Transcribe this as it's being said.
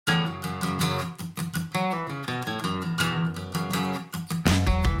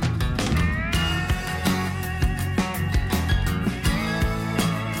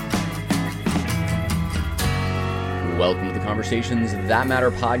Conversations That Matter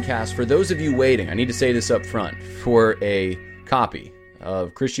podcast. For those of you waiting, I need to say this up front, for a copy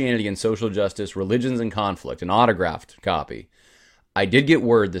of Christianity and Social Justice, Religions and Conflict, an autographed copy. I did get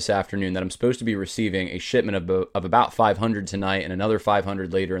word this afternoon that I'm supposed to be receiving a shipment of about 500 tonight and another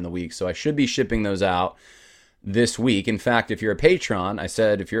 500 later in the week, so I should be shipping those out this week. In fact, if you're a patron, I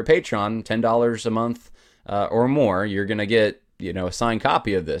said if you're a patron, $10 a month or more, you're going to get a signed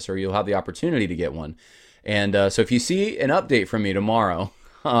copy of this, or you'll have the opportunity to get one. And so if you see an update from me tomorrow,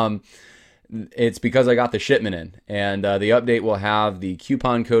 it's because I got the shipment in. And the update will have the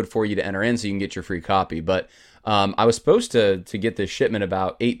coupon code for you to enter in so you can get your free copy. But I was supposed to get this shipment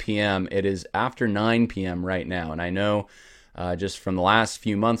about 8 p.m. It is after 9 p.m. right now. And I know just from the last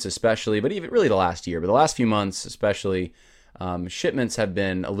few months especially, but even really the last year, but the last few months especially, shipments have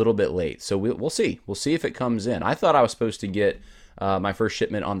been a little bit late. So we'll see. We'll see if it comes in. I thought I was supposed to get my first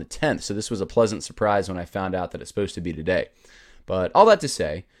shipment on the 10th, so this was a pleasant surprise when I found out that it's supposed to be today. But all that to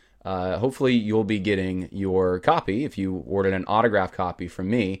say, hopefully you'll be getting your copy, if you ordered an autographed copy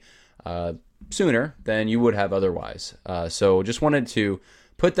from me, sooner than you would have otherwise. So just wanted to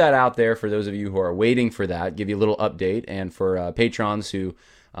put that out there for those of you who are waiting for that, give you a little update, and for patrons who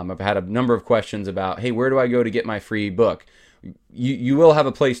have had a number of questions about, hey, where do I go to get my free book? You will have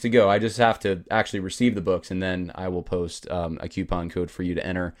a place to go. I just have to actually receive the books, and then I will post a coupon code for you to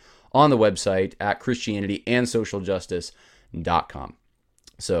enter on the website at christianityandsocialjustice.com.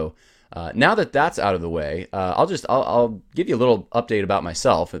 So now that that's out of the way, I'll give you a little update about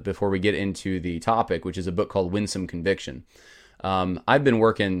myself before we get into the topic, which is a book called Winsome Conviction. I've been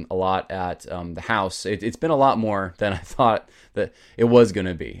working a lot at the house. It's been a lot more than I thought that it was going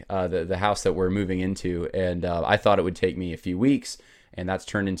to be, the house that we're moving into. And I thought it would take me a few weeks, and that's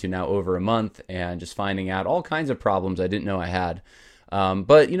turned into now over a month, and just finding out all kinds of problems I didn't know I had.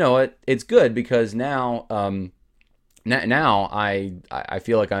 But you know what? It's good because now I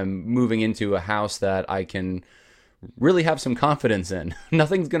feel like I'm moving into a house that I can really have some confidence in.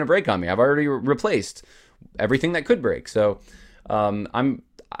 Nothing's going to break on me. I've already replaced everything that could break. So I'm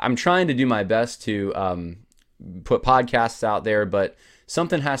trying to do my best to put podcasts out there, but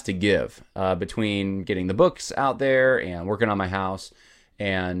something has to give between getting the books out there and working on my house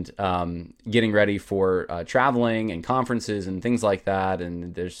and getting ready for traveling and conferences and things like that.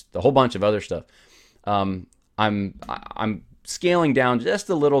 And there's a whole bunch of other stuff. I'm scaling down just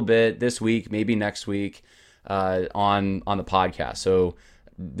a little bit this week, maybe next week on the podcast. So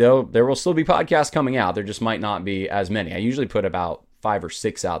there will still be podcasts coming out. There just might not be as many. I usually put about 5 or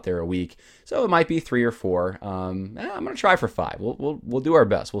 6 out there a week, so it might be 3 or 4. I'm going to try for 5. We'll do our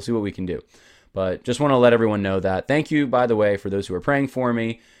best. We'll see what we can do. But just want to let everyone know that. Thank you, by the way, for those who are praying for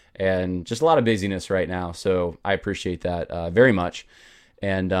me, and just a lot of busyness right now. So I appreciate that very much.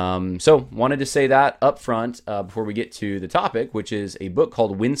 And so wanted to say that up front before we get to the topic, which is a book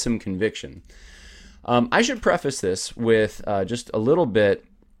called Winsome Conviction. I should preface this with just a little bit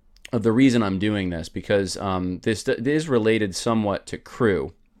of the reason I'm doing this, because this is related somewhat to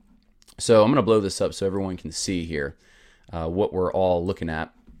Cru. So I'm going to blow this up so everyone can see here what we're all looking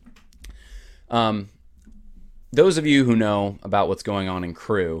at. Those of you who know about what's going on in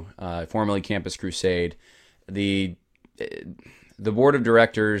Cru, formerly Campus Crusade, the board of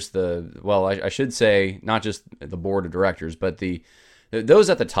directors, I should say not just the board of directors, but those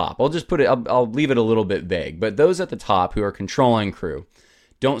at the top. I'll leave it a little bit vague, but those at the top who are controlling Cru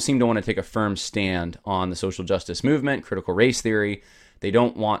don't seem to want to take a firm stand on the social justice movement, critical race theory. They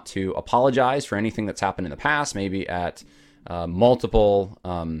don't want to apologize for anything that's happened in the past, maybe at multiple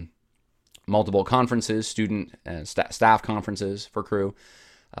conferences, student and staff conferences for Cru,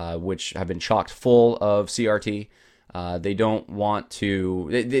 which have been chocked full of CRT. They don't want to.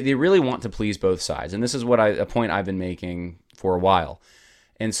 They really want to please both sides, and this is a point I've been making for a while.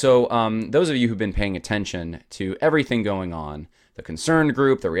 And so, those of you who've been paying attention to everything going on, the concerned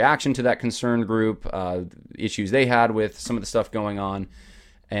group, the reaction to that concerned group, issues they had with some of the stuff going on,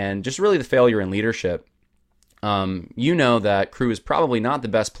 and just really the failure in leadership, you know that Cru is probably not the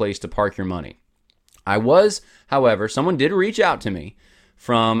best place to park your money. However, someone did reach out to me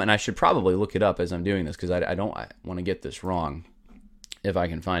and I should probably look it up as I'm doing this because I don't want to get this wrong if I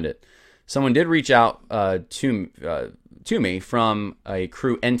can find it. Someone did reach out to me from a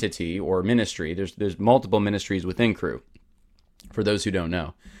Cru entity or ministry. There's multiple ministries within Cru, for those who don't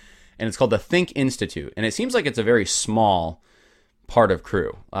know. And it's called the Think Institute. And it seems like it's a very small part of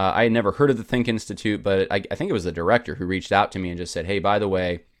Cru. I had never heard of the Think Institute, but I think it was the director who reached out to me and just said, hey, by the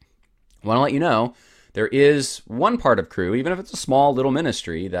way, I want to let you know there is one part of Cru, even if it's a small little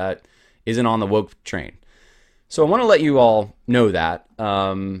ministry, that isn't on the woke train. So I want to let you all know that.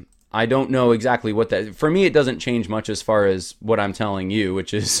 I don't know exactly what that, for me, it doesn't change much as far as what I'm telling you,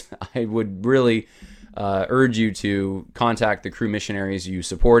 which is I would really urge you to contact the Cru missionaries you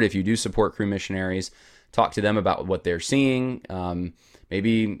support. If you do support Cru missionaries, talk to them about what they're seeing.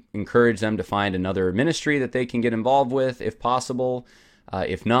 Maybe encourage them to find another ministry that they can get involved with, if possible.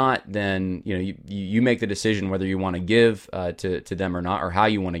 If not, then you make the decision whether you want to give to them or not, or how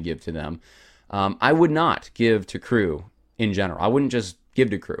you want to give to them. I would not give to Cru in general. I wouldn't just give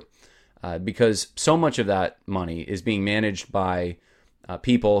to Cru because so much of that money is being managed by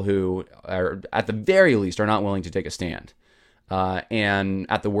people who are, at the very least, are not willing to take a stand. And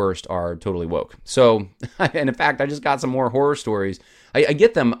at the worst are totally woke. So, and in fact, I just got some more horror stories. I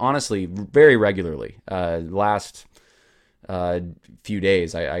get them, honestly, very regularly. Last few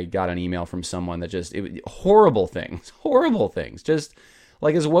days, I got an email from someone that just, horrible things, just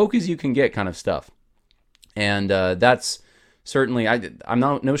like as woke as you can get kind of stuff. And that's certainly, I'm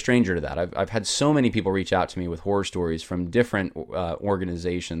no stranger to that. I've had so many people reach out to me with horror stories from different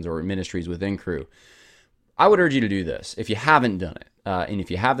organizations or ministries within Cru. I would urge you to do this if you haven't done it, and if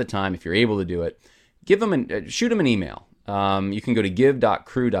you have the time, if you're able to do it, shoot them an email. You can go to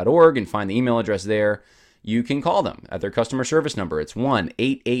give.cru.org and find the email address there. You can call them at their customer service number. It's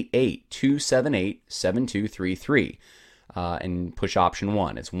 1-888-278-7233, and push option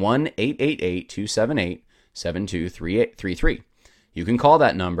 1. It's 1-888-278-7233. You can call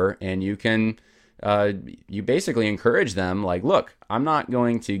that number, and you can you basically encourage them, like, look, I'm not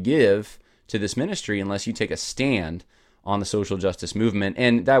going to give to this ministry unless you take a stand on the social justice movement.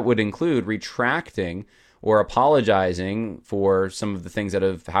 And that would include retracting or apologizing for some of the things that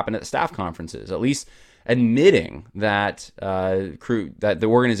have happened at the staff conferences, at least admitting that that the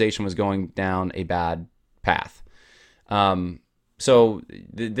organization was going down a bad path. So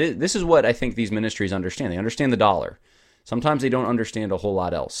this is what I think these ministries understand. They understand the dollar. Sometimes they don't understand a whole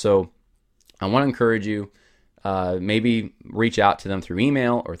lot else. So I want to encourage you, maybe reach out to them through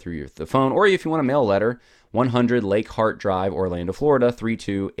email or through the phone, or if you want to mail a letter, 100 Lake Hart Drive, Orlando, Florida,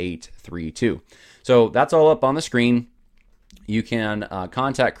 32832. So that's all up on the screen. You can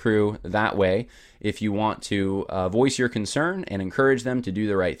contact Cru that way if you want to voice your concern and encourage them to do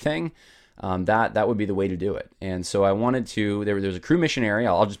the right thing. That would be the way to do it. And so I wanted to, there's a Cru missionary,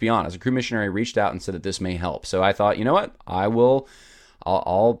 I'll just be honest, a Cru missionary reached out and said that this may help. So I thought, you know what,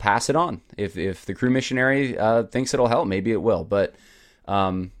 I'll pass it on. If the Cru missionary thinks it'll help, maybe it will. But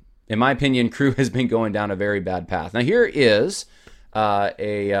in my opinion, Cru has been going down a very bad path. Now here is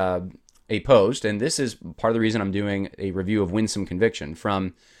a post, and this is part of the reason I'm doing a review of Winsome Conviction,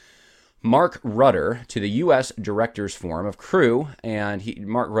 from Mark Rudder to the U.S. Directors Forum of Cru. And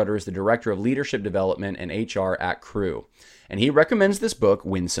Mark Rudder is the Director of Leadership Development and HR at Cru. And he recommends this book,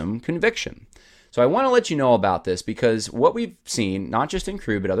 Winsome Conviction. So I want to let you know about this because what we've seen, not just in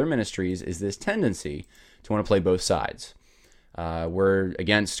Cru, but other ministries, is this tendency to want to play both sides. We're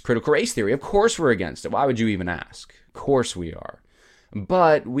against critical race theory. Of course we're against it. Why would you even ask? Of course we are.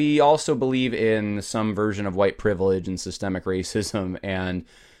 But we also believe in some version of white privilege and systemic racism and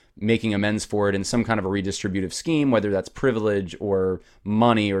making amends for it in some kind of a redistributive scheme, whether that's privilege or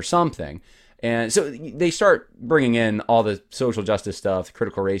money or something. And so they start bringing in all the social justice stuff,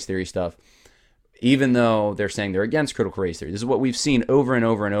 critical race theory stuff, even though they're saying they're against critical race theory. This is what we've seen over and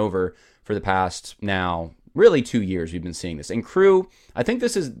over and over for the past now, really 2 years we've been seeing this. And Cru, I think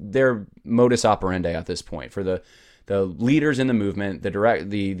this is their modus operandi at this point for the leaders in the movement.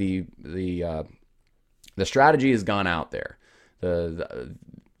 The strategy has gone out there.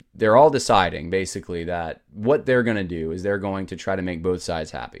 They're all deciding basically that what they're going to do is they're going to try to make both sides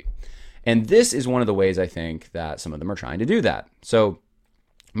happy. And this is one of the ways I think that some of them are trying to do that. So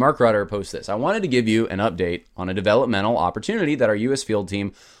Mark Rudder posts this: I wanted to give you an update on a developmental opportunity that our U.S. field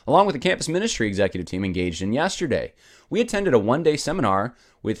team, along with the campus ministry executive team, engaged in yesterday. We attended a one-day seminar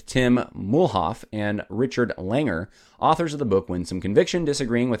with Tim Mulhoff and Richard Langer, authors of the book Winsome Conviction,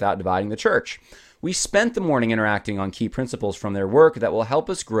 Disagreeing Without Dividing the Church. We spent the morning interacting on key principles from their work that will help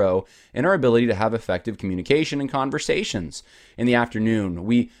us grow in our ability to have effective communication and conversations. In the afternoon,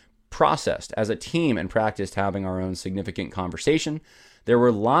 we processed as a team and practiced having our own significant conversation. There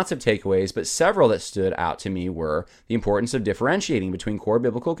were lots of takeaways, but several that stood out to me were the importance of differentiating between core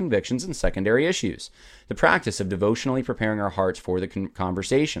biblical convictions and secondary issues, the practice of devotionally preparing our hearts for the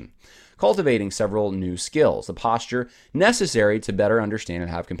conversation, cultivating several new skills, the posture necessary to better understand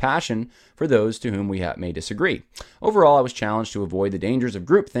and have compassion for those to whom we may disagree. Overall, I was challenged to avoid the dangers of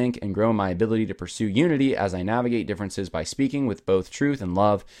groupthink and grow my ability to pursue unity as I navigate differences by speaking with both truth and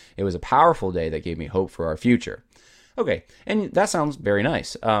love. It was a powerful day that gave me hope for our future. Okay, and that sounds very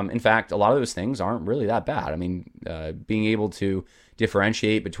nice. In fact, a lot of those things aren't really that bad. I mean, being able to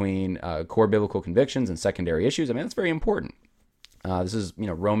differentiate between core biblical convictions and secondary issues. I mean, that's very important. This is,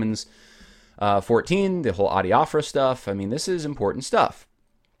 Romans 14, the whole adiaphora stuff. I mean, this is important stuff.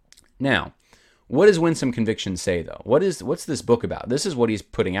 Now, what does Winsome Conviction say, though? What's this book about? This is what he's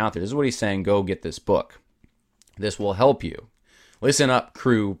putting out there. This is what he's saying, go get this book. This will help you. Listen up,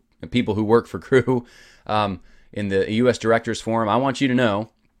 Cru, people who work for Cru in the U.S. Directors Forum. I want you to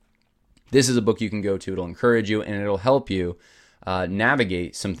know this is a book you can go to. It'll encourage you, and it'll help you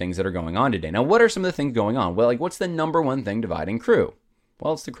navigate some things that are going on today. Now, what are some of the things going on? Well, what's the number one thing dividing Cru?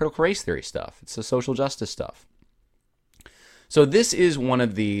 Well, it's the critical race theory stuff. It's the social justice stuff. So this is one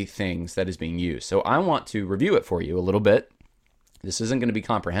of the things that is being used. So I want to review it for you a little bit. This isn't going to be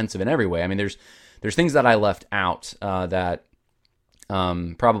comprehensive in every way. I mean, there's things that I left out that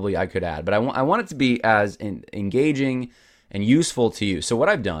probably I could add, but I want it to be as engaging and useful to you. So what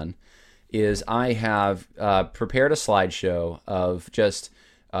I've done is I have prepared a slideshow of just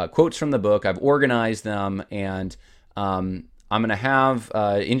quotes from the book. I've organized them, and I'm going to have,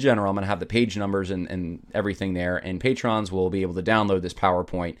 in general, I'm going to have the page numbers and everything there, and patrons will be able to download this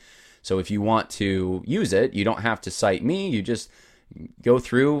PowerPoint. So if you want to use it, you don't have to cite me. You just go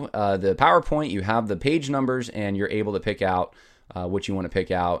through the PowerPoint, you have the page numbers, and you're able to pick out what you want to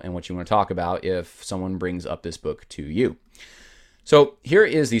pick out and what you want to talk about if someone brings up this book to you. So here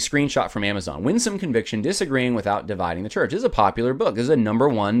is the screenshot from Amazon. Winsome Conviction, Disagreeing Without Dividing the Church. This is a popular book. This is a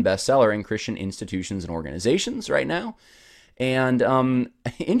 #1 bestseller in Christian institutions and organizations right now. And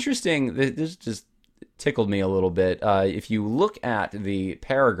interesting, this just tickled me a little bit. If you look at the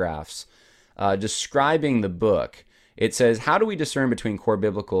paragraphs describing the book, it says, how do we discern between core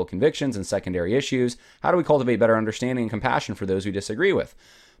biblical convictions and secondary issues? How do we cultivate better understanding and compassion for those we disagree with?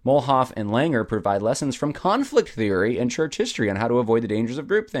 Molhoff and Langer provide lessons from conflict theory and church history on how to avoid the dangers of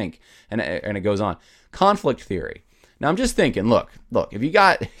groupthink. And it goes on. Conflict theory. Now, I'm just thinking, look,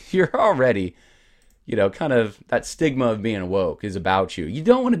 if you're already, kind of that stigma of being woke is about you. You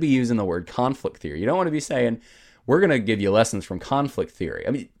don't want to be using the word conflict theory. You don't want to be saying, we're going to give you lessons from conflict theory. I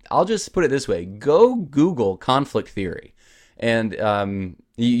mean, I'll just put it this way. Go Google conflict theory. And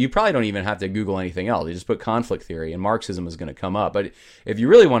you probably don't even have to Google anything else. You just put conflict theory and Marxism is going to come up. But if you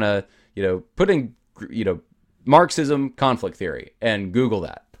really want to, put in, Marxism, conflict theory, and Google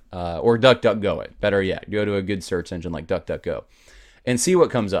that. Or DuckDuckGo it. Better yet, go to a good search engine like DuckDuckGo and see what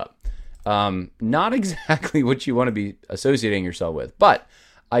comes up. Not exactly what you want to be associating yourself with, but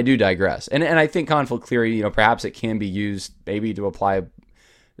I do digress. And I think conflict theory, perhaps it can be used maybe to apply.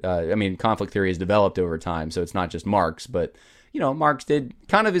 Conflict theory is developed over time, so it's not just Marx, but Marx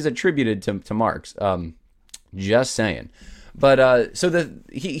is attributed to Marx. Just saying. But let's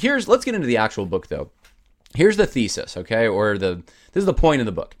get into the actual book though. Here's the thesis, okay, this is the point of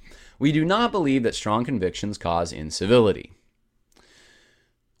the book. We do not believe that strong convictions cause incivility.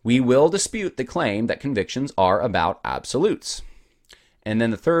 We will dispute the claim that convictions are about absolutes. And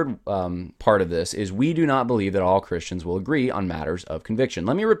then the third part of this is we do not believe that all Christians will agree on matters of conviction.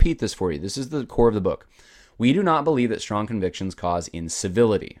 Let me repeat this for you. This is the core of the book. We do not believe that strong convictions cause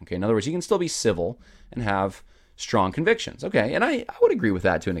incivility. Okay, in other words, you can still be civil and have strong convictions. Okay, and I would agree with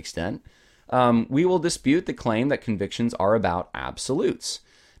that to an extent. We will dispute the claim that convictions are about absolutes.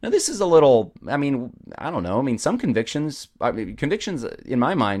 Now, this is a little, I don't know. Some convictions in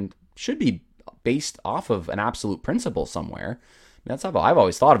my mind should be based off of an absolute principle somewhere. That's how I've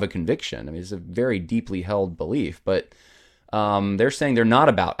always thought of a conviction. It's a very deeply held belief, but they're saying they're not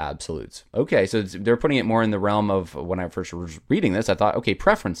about absolutes. Okay, so they're putting it more in the realm of, when I first was reading this, I thought, okay,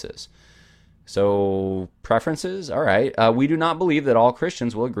 preferences. So preferences, all right. We do not believe that all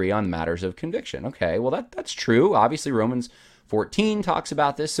Christians will agree on matters of conviction. Okay, well, that's true. Obviously, Romans 14 talks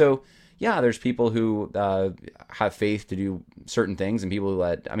about this. So yeah, there's people who have faith to do certain things, and people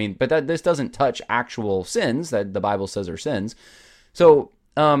that, this doesn't touch actual sins that the Bible says are sins. So,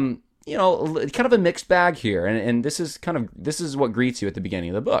 kind of a mixed bag here. And this is what greets you at the beginning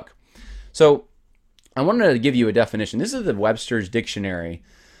of the book. So I wanted to give you a definition. This is the Webster's Dictionary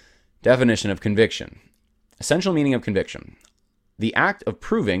definition of conviction. Essential meaning of conviction: the act of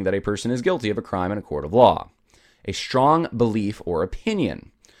proving that a person is guilty of a crime in a court of law. A strong belief or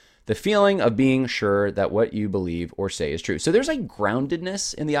opinion. The feeling of being sure that what you believe or say is true. So there's a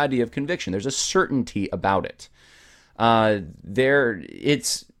groundedness in the idea of conviction. There's a certainty about it.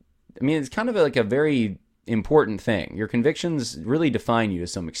 It's kind of like a very important thing. Your convictions really define you to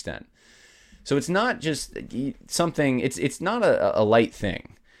some extent. So it's not just something, it's not a light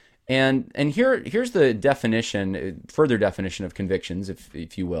thing. And here's the definition, further definition of convictions,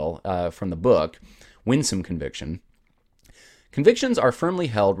 if you will, from the book, Winsome Conviction. Convictions are firmly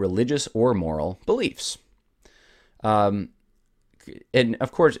held religious or moral beliefs. and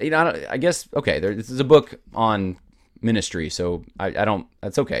of course, I guess, okay, this is a book on ministry, so I don't,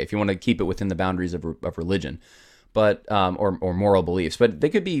 that's okay if you want to keep it within the boundaries of religion, but, or moral beliefs, but they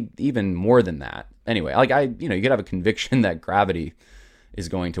could be even more than that. Anyway, like you could have a conviction that gravity is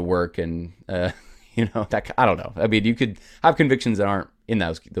going to work, and, that, I don't know. I mean, you could have convictions that aren't in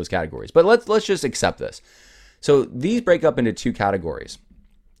those categories, but let's just accept this. So these break up into two categories: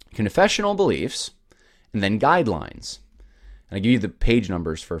 confessional beliefs and then guidelines. And I give you the page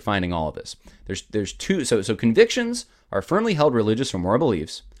numbers for finding all of this. There's two. So convictions are firmly held religious or moral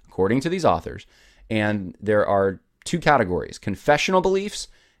beliefs, according to these authors. And there are two categories: confessional beliefs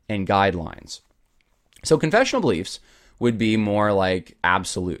and guidelines. So confessional beliefs would be more like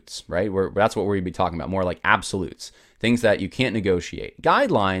absolutes, right? That's what we'd be talking about, more like absolutes, things that you can't negotiate.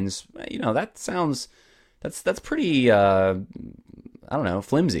 Guidelines, that's pretty, I don't know,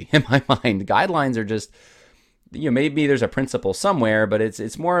 flimsy in my mind. Guidelines are just, maybe there's a principle somewhere, but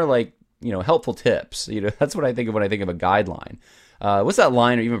it's more like, helpful tips. That's what I think of when I think of a guideline. What's that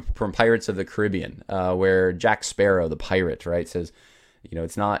line, or even from Pirates of the Caribbean, where Jack Sparrow, the pirate, right, says,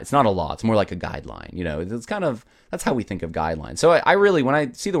 it's not a law. It's more like a guideline. It's kind of, that's how we think of guidelines. So I really, when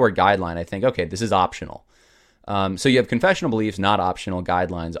I see the word guideline, I think, okay, this is optional. So you have confessional beliefs, not optional;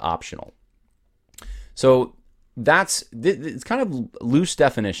 guidelines, optional. So it's kind of loose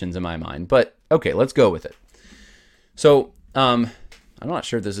definitions in my mind, but okay, let's go with it. So I'm not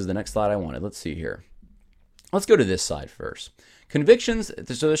sure if this is the next slide I wanted. Let's see here. Let's go to this slide first. Convictions.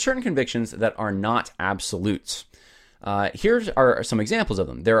 So there's certain convictions that are not absolutes. Here are some examples of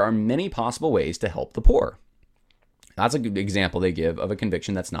them. There are many possible ways to help the poor. That's a good example they give of a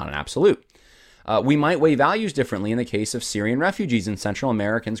conviction that's not an absolute. We might weigh values differently in the case of Syrian refugees and Central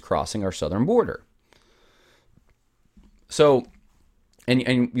Americans crossing our southern border. So,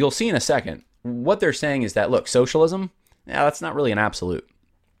 and you'll see in a second, what they're saying is that, look, socialism, that's not really an absolute.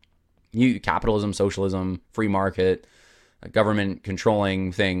 Capitalism, socialism, free market, government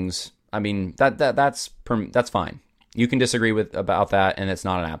controlling things, I mean, that's fine. You can disagree about that, and it's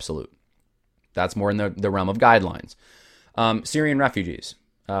not an absolute. That's more in the realm of guidelines. Syrian refugees,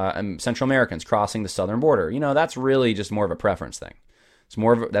 and Central Americans crossing the southern border, that's really just more of a preference thing.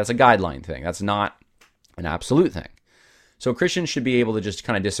 That's a guideline thing. That's not an absolute thing. So Christians should be able to just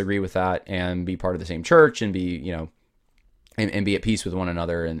kind of disagree with that and be part of the same church and be, and be at peace with one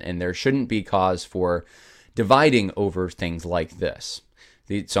another. And there shouldn't be cause for dividing over things like this.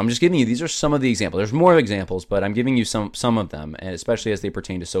 So I'm just giving you, these are some of the examples. There's more examples, but I'm giving you some of them, and especially as they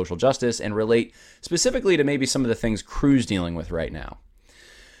pertain to social justice and relate specifically to maybe some of the things Crew's dealing with right now.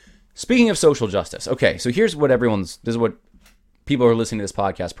 Speaking of social justice, okay, so here's what this is what people who are listening to this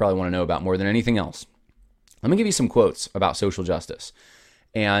podcast probably want to know about more than anything else. Let me give you some quotes about social justice.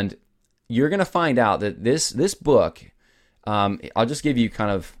 And you're going to find out that this book, I'll just give you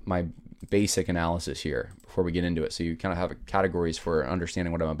kind of my basic analysis here before we get into it, so you kind of have categories for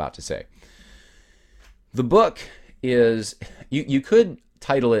understanding what I'm about to say. The book is, you could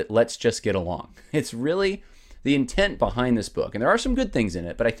title it, Let's Just Get Along. It's really the intent behind this book. And there are some good things in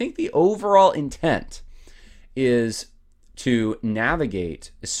it, but I think the overall intent is to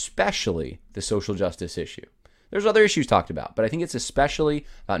navigate especially the social justice issue. There's other issues talked about, but I think it's especially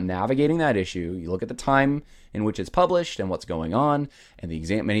about navigating that issue. You look at the time in which it's published and what's going on, and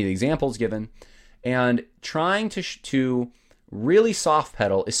many of the examples given, and trying to really soft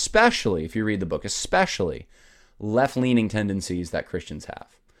pedal, especially if you read the book, especially left-leaning tendencies that Christians have.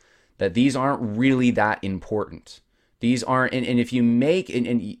 That these aren't really that important. These aren't, and if you make,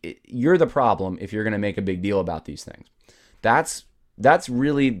 and you're the problem if you're going to make a big deal about these things. That's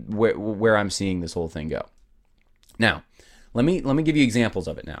really where I'm seeing this whole thing go. Now, let me give you examples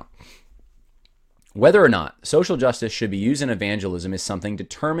of it now. Whether or not social justice should be used in evangelism is something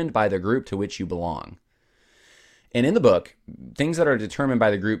determined by the group to which you belong. And in the book, things that are determined by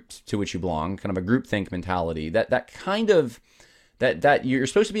the group to which you belong, kind of a groupthink mentality, that you're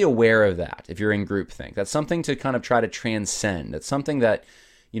supposed to be aware of that if you're in groupthink. That's something to kind of try to transcend. That's something that,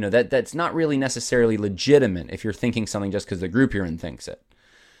 that's not really necessarily legitimate if you're thinking something just because the group you're in thinks it.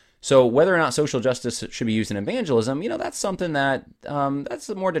 So whether or not social justice should be used in evangelism, that's something that that's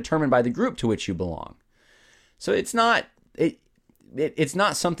more determined by the group to which you belong. So it's not it's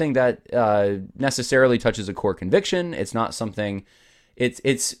not something that necessarily touches a core conviction. It's not something.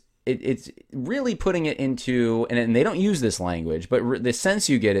 It's really putting it into, and they don't use this language, but the sense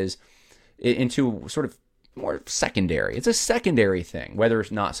you get is into sort of more secondary. It's a secondary thing, whether or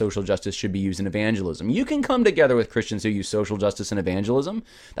not social justice should be used in evangelism. You can come together with Christians who use social justice in evangelism.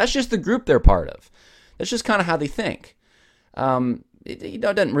 That's just the group they're part of. That's just kind of how they think. It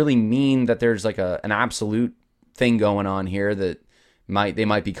doesn't really mean that there's like an absolute thing going on here that they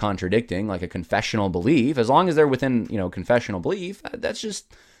might be contradicting, like a confessional belief. As long as they're within, confessional belief, that's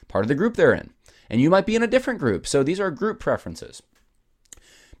just part of the group they're in. And you might be in a different group. So these are group preferences.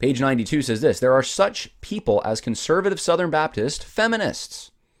 Page 92 says this: there are such people as conservative Southern Baptist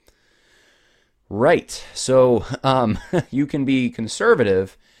feminists. Right. So you can be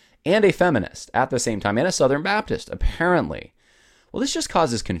conservative and a feminist at the same time, and a Southern Baptist, apparently. Well, this just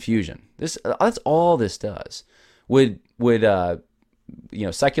causes confusion. That's all this does. Would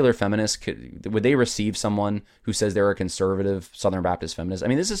secular feminists, would they receive someone who says they're a conservative Southern Baptist feminist? I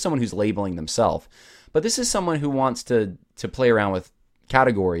mean, this is someone who's labeling themselves, but this is someone who wants to play around with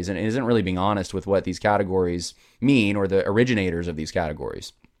categories and isn't really being honest with what these categories mean, or the originators of these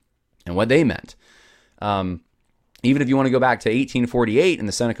categories and what they meant. Even if you want to go back to 1848 in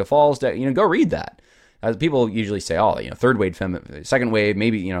the Seneca Falls, go read that. As people usually say, third wave, second wave,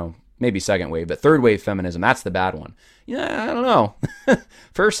 maybe second wave, but third wave feminism, that's the bad one. I don't know.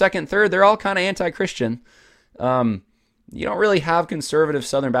 First, second, third, they're all kind of anti-Christian. You don't really have conservative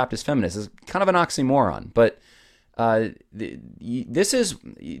Southern Baptist feminists. It's kind of an oxymoron, but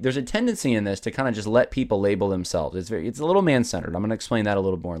there's a tendency in this to kind of just let people label themselves. It's a little man-centered. I'm going to explain that a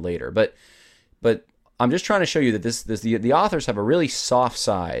little more later, but I'm just trying to show you that the authors have a really soft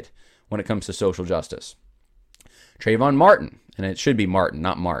side when it comes to social justice. Trayvon Martin, and it should be Martin,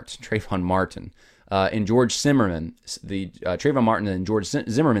 not Mart. Trayvon Martin and George Zimmerman, the Trayvon Martin and George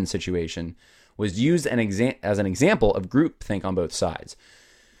Zimmerman situation was used as an example of groupthink on both sides.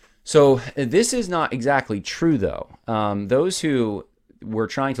 So this is not exactly true, though. Those who were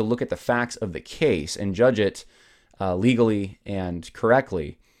trying to look at the facts of the case and judge it legally and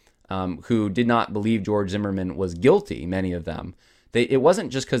correctly, who did not believe George Zimmerman was guilty, many of them, it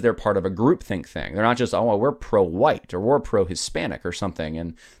wasn't just because they're part of a groupthink thing. They're not just, we're pro-white or we're pro-Hispanic or something,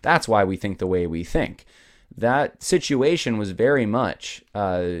 and that's why we think the way we think. That situation was very much,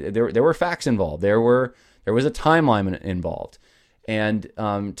 there were facts involved. There was a timeline involved. And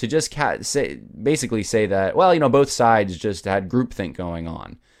to just basically say that, both sides just had groupthink going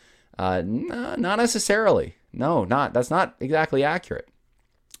on. Not necessarily. No, that's not exactly accurate.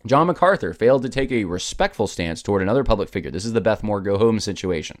 John MacArthur failed to take a respectful stance toward another public figure. This is the Beth Moore go home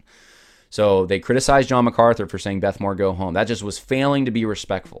situation. So they criticized John MacArthur for saying Beth Moore go home. That just was failing to be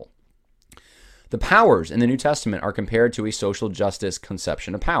respectful. The powers in the New Testament are compared to a social justice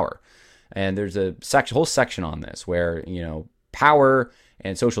conception of power. And there's a whole section on this where, power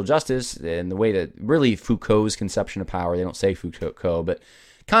and social justice and the way that really Foucault's conception of power, they don't say Foucault, but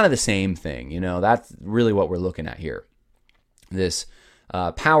kind of the same thing. That's really what we're looking at here. This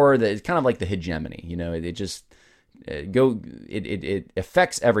power that is kind of like the hegemony. It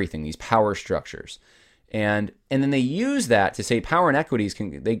affects everything, these power structures. And then they use that to say power inequities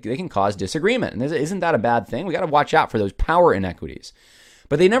can cause disagreement. And isn't that a bad thing? We got to watch out for those power inequities.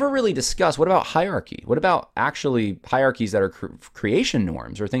 But they never really discuss, what about hierarchy? What about actually hierarchies that are creation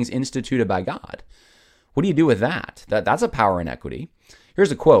norms or things instituted by God? What do you do with that? That's a power inequity.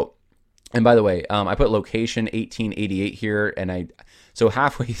 Here's a quote. And by the way, I put location 1888 here, and so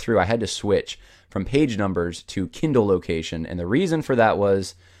halfway through I had to switch from page numbers to Kindle location, and the reason for that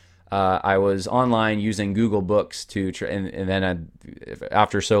was I was online using Google Books and then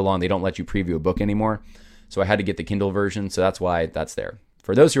after so long they don't let you preview a book anymore, so I had to get the Kindle version, so that's why that's there.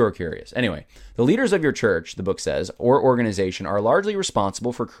 For those who are curious. Anyway, the leaders of your church, the book says, or organization are largely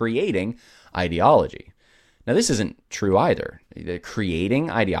responsible for creating ideology. Now, this isn't true either. Creating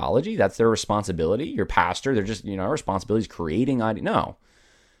ideology, that's their responsibility. Your pastor, they're just, our responsibility is creating ideology.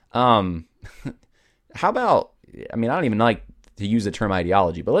 No. How about, I don't even like to use the term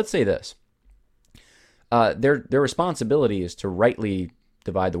ideology, but let's say this. Their responsibility is to rightly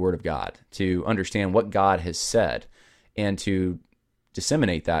divide the word of God, to understand what God has said, and to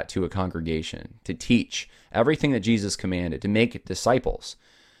disseminate that to a congregation, to teach everything that Jesus commanded, to make disciples.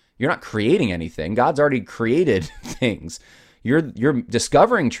 You're not creating anything. God's already created things. You're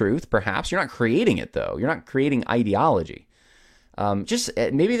discovering truth, perhaps. You're not creating it, though. You're not creating ideology.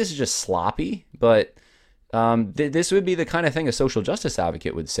 Maybe this is just sloppy, but this would be the kind of thing a social justice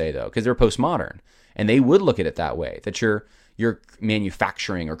advocate would say, though, because they're postmodern, and they would look at it that way, that you're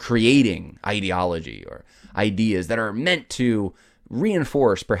manufacturing or creating ideology or ideas that are meant to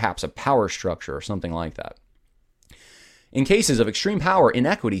reinforce perhaps a power structure or something like that. In cases of extreme power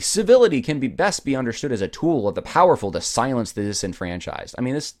inequity, civility can best be understood as a tool of the powerful to silence the disenfranchised.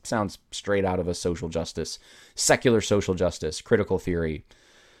 This sounds straight out of a social justice, secular social justice, critical theory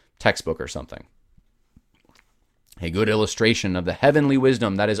textbook or something. A good illustration of the heavenly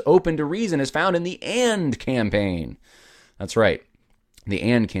wisdom that is open to reason is found in the AND campaign. That's right, the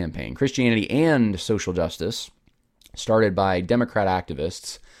AND campaign, Christianity and social justice. started by Democrat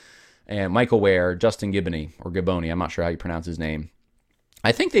activists, and Michael Ware, Justin Giboney, or Giboney, I'm not sure how you pronounce his name.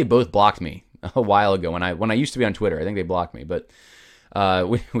 I think they both blocked me a while ago when I used to be on Twitter. I think they blocked me, but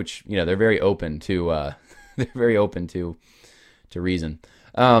which they're very open to to reason.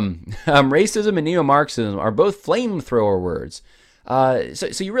 Racism and neo-Marxism are both flamethrower words.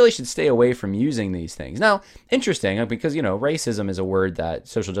 So you really should stay away from using these things. Now, interesting, because, racism is a word that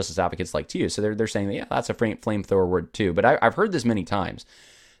social justice advocates like to use. So they're saying that, yeah, that's a flamethrower word too. But I've heard this many times,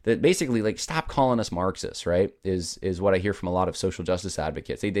 that basically, like, stop calling us Marxists, right, is what I hear from a lot of social justice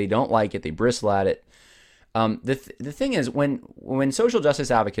advocates. They don't like it. They bristle at it. The thing is, when social justice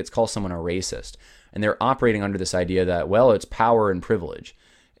advocates call someone a racist, and they're operating under this idea that, well, it's power and privilege,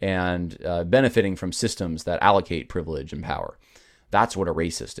 and benefiting from systems that allocate privilege and power, that's what a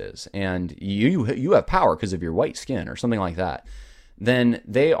racist is. And you have power because of your white skin or something like that. Then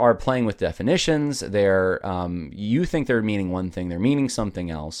they are playing with definitions. You think they're meaning one thing, they're meaning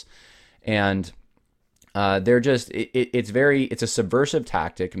something else, and they're just it's a subversive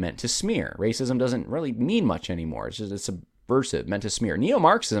tactic meant to smear. Racism doesn't really mean much anymore. It's subversive, meant to smear.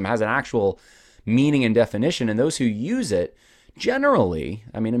 Neo-Marxism has an actual meaning and definition, and those who use it generally,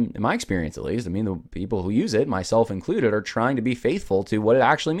 in my experience at least, the people who use it, myself included, are trying to be faithful to what it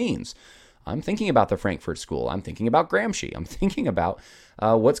actually means. I'm thinking about the Frankfurt School. I'm thinking about Gramsci. I'm thinking about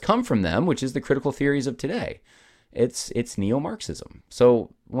what's come from them, which is the critical theories of today. It's neo-Marxism. So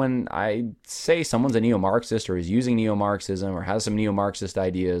when I say someone's a neo-Marxist or is using neo-Marxism or has some neo-Marxist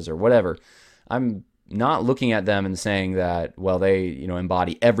ideas or whatever, I'm not looking at them and saying that, well, they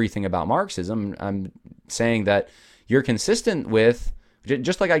embody everything about Marxism. I'm saying that you're consistent with,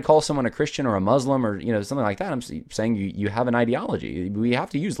 just like I'd call someone a Christian or a Muslim or something like that. I'm saying you have an ideology. We have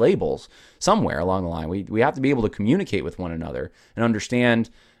to use labels somewhere along the line. We have to be able to communicate with one another and understand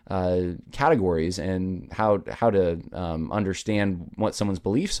categories and how to understand what someone's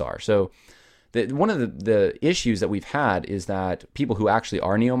beliefs are. So one of the issues that we've had is that people who actually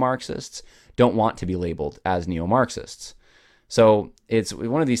are neo-Marxists don't want to be labeled as neo-Marxists. So it's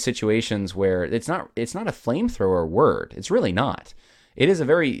one of these situations where it's not a flamethrower word. It's really not.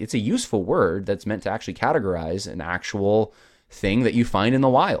 It's a useful word that's meant to actually categorize an actual thing that you find in the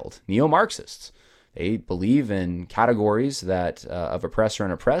wild. Neo-Marxists, they believe in categories that of oppressor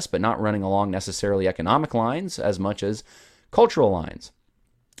and oppressed, but not running along necessarily economic lines as much as cultural lines,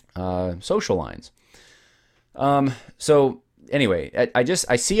 social lines. So anyway,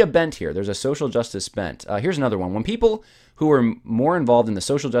 I see a bent here. There's a social justice bent. Here's another one. When people who were more involved in the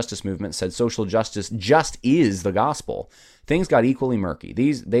social justice movement said social justice just is the gospel, things got equally murky.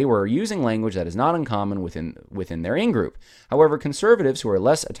 They were using language that is not uncommon within their in-group. However, conservatives who are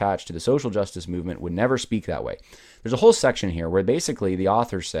less attached to the social justice movement would never speak that way. There's a whole section here where basically the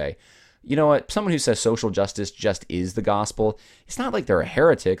authors say, you know what, someone who says social justice just is the gospel, it's not like they're a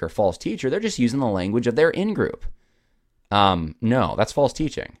heretic or false teacher. They're just using the language of their in-group. No, that's false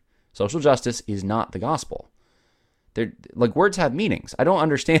teaching. Social justice is not the gospel. Words have meanings. I don't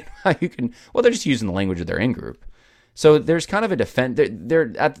understand how you can. Well, they're just using the language of their in-group. So there's kind of a defense.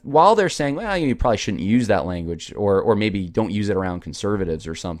 While they're saying, well, you probably shouldn't use that language, or maybe don't use it around conservatives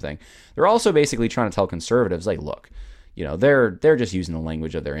or something. They're also basically trying to tell conservatives, like, look, they're just using the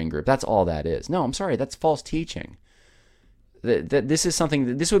language of their in-group. That's all that is. No, I'm sorry, that's false teaching. This is something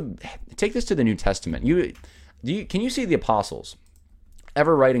that this would take this to the New Testament. Can you see the apostles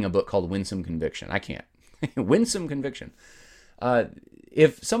ever writing a book called Winsome Conviction? I can't. Winsome Conviction.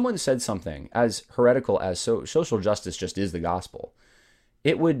 If someone said something as heretical as social justice just is the gospel,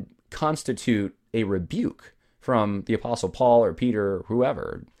 it would constitute a rebuke from the Apostle Paul or Peter or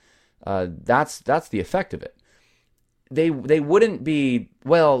whoever. That's the effect of it. They wouldn't be,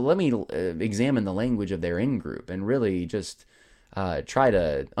 well, let me examine the language of their in-group and really just try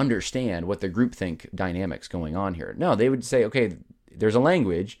to understand what the groupthink dynamics going on here. No, they would say, okay, there's a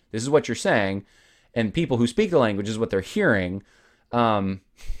language, this is what you're saying, and people who speak the language is what they're hearing.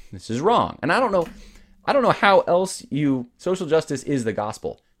 This is wrong. And I don't know how else social justice is the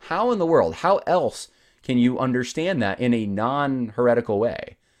gospel. How in the world, how else can you understand that in a non-heretical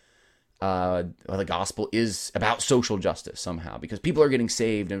way? Well, the gospel is about social justice somehow because people are getting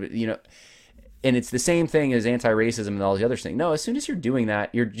saved, and and it's the same thing as anti-racism and all the other things. No, as soon as you're doing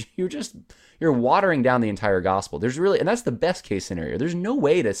that, you're watering down the entire gospel. And that's the best case scenario. There's no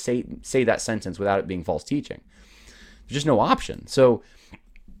way to say that sentence without it being false teaching. There's just no option. So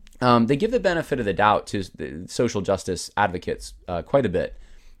they give the benefit of the doubt to the social justice advocates quite a bit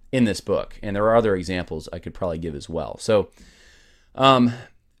in this book, and there are other examples I could probably give as well. So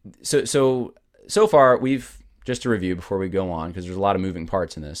far we've, just to review before we go on, because there's a lot of moving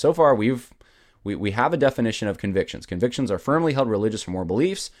parts in this. So far we've We have a definition of convictions. Convictions are firmly held religious or moral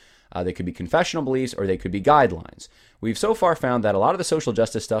beliefs. They could be confessional beliefs, or they could be guidelines. We've so far found that a lot of the social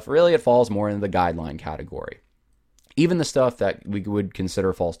justice stuff, really, it falls more into the guideline category. Even the stuff that we would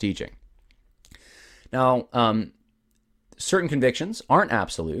consider false teaching. Now, certain convictions aren't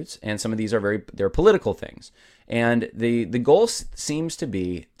absolutes, and some of these are they're political things. And the goal seems to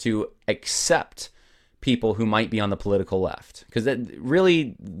be to accept people who might be on the political left, because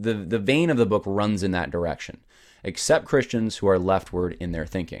really the vein of the book runs in that direction. Accept Christians who are leftward in their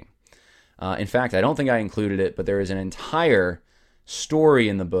thinking. In fact, I don't think I included it, but there is an entire story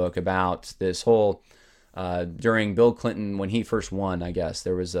in the book about this whole, during Bill Clinton, when he first won, I guess,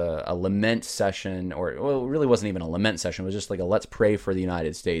 there was a lament session, or, well, it really wasn't even a lament session, it was just like a let's pray for the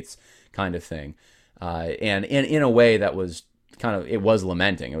United States kind of thing. And in a way that was it was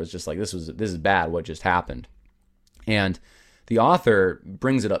lamenting. It was just like, this is bad, what just happened. And the author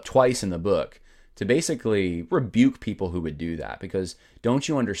brings it up twice in the book to basically rebuke people who would do that, because don't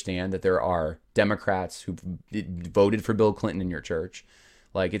you understand that there are Democrats who voted for Bill Clinton in your church?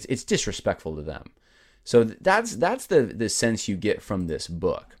 Like, it's disrespectful to them. So that's the sense you get from this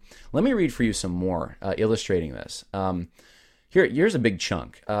book. Let me read for you some more illustrating this. Here's a big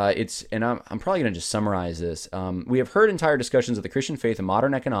chunk. I'm probably going to just summarize this. We have heard entire discussions of the Christian faith and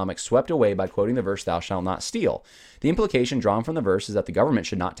modern economics swept away by quoting the verse, "Thou shalt not steal." The implication drawn from the verse is that the government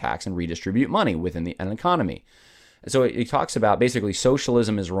should not tax and redistribute money within an economy. So it talks about basically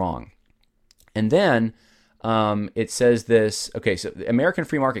socialism is wrong. And then it says this, okay, so American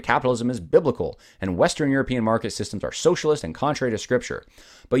free market capitalism is biblical, and Western European market systems are socialist and contrary to Scripture.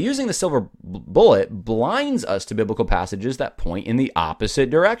 But using the silver bullet blinds us to biblical passages that point in the opposite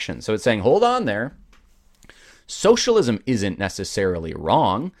direction. So it's saying, hold on there. Socialism isn't necessarily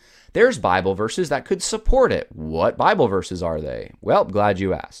wrong. There's Bible verses that could support it. What Bible verses are they? Well, glad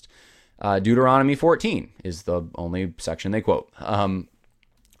you asked. Deuteronomy 14 is the only section they quote.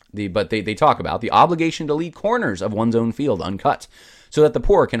 But they talk about the obligation to leave corners of one's own field uncut so that the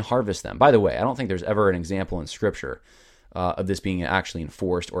poor can harvest them. By the way, I don't think there's ever an example in Scripture of this being actually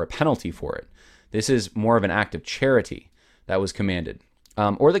enforced or a penalty for it. This is more of an act of charity that was commanded.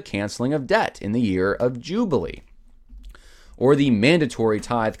 Or the canceling of debt in the year of Jubilee. Or the mandatory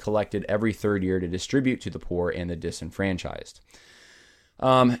tithe collected every third year to distribute to the poor and the disenfranchised.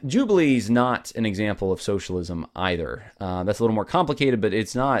 Jubilee is not an example of socialism either. That's a little more complicated, but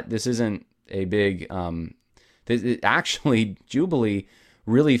it's not. This isn't a big. Actually, Jubilee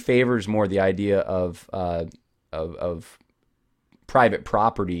really favors more the idea of private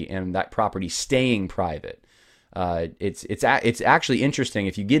property and that property staying private. It's actually interesting.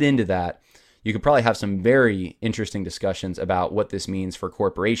 If you get into that, you could probably have some very interesting discussions about what this means for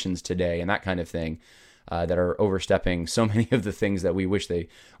corporations today and that kind of thing. That are overstepping so many of the things that we wish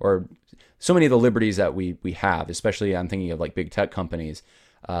or so many of the liberties that we have, especially I'm thinking of like big tech companies.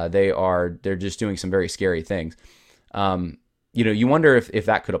 They're just doing some very scary things. You wonder if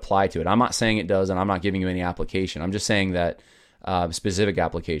that could apply to it. I'm not saying it does, and I'm not giving you any application. I'm just saying that specific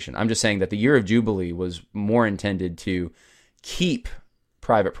application. I'm just saying that the year of Jubilee was more intended to keep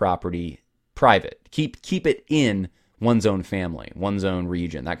private property private, keep it in one's own family, one's own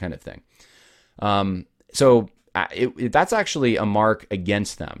region, that kind of thing. So that's actually a mark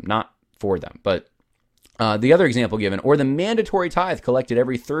against them, not for them. But the other example given, or the mandatory tithe collected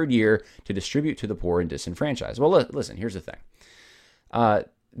every third year to distribute to the poor and disenfranchised. Well, listen, here's the thing.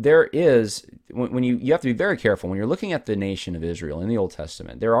 There is, when you have to be very careful when you're looking at the nation of Israel in the Old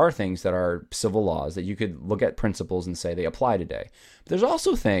Testament. There are things that are civil laws that you could look at principles and say they apply today. But there's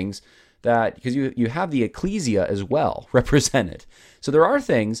also things that, because you have the ecclesia as well represented. So there are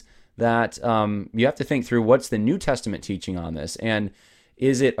things that you have to think through, what's the New Testament teaching on this, and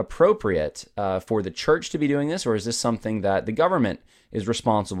is it appropriate for the church to be doing this, or is this something that the government is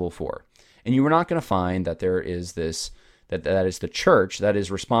responsible for? And you are not going to find that there is this, that is the church that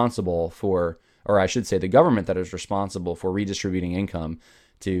is responsible for, or I should say the government that is responsible for redistributing income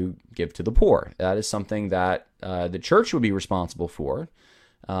to give to the poor. That is something that the church would be responsible for,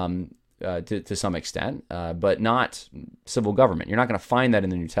 to some extent, but not civil government. You're not going to find that in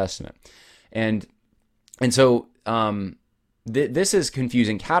the New Testament. And so this is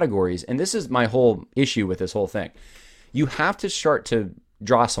confusing categories, and this is my whole issue with this whole thing. You have to start to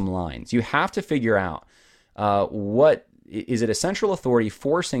draw some lines. You have to figure out what is it a central authority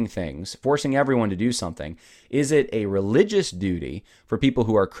forcing everyone to do something? Is it a religious duty for people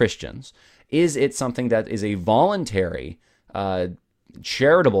who are Christians? Is it something that is a voluntary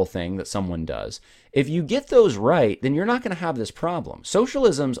charitable thing that someone does? If you get those right, then you're not going to have this problem.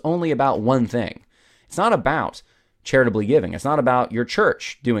 Socialism's only about one thing. It's not about charitably giving. It's not about your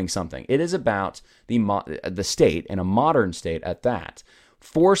church doing something. It is about the state, and a modern state at that,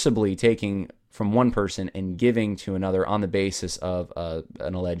 forcibly taking from one person and giving to another on the basis of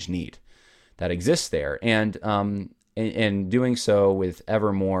an alleged need that exists there, and doing so with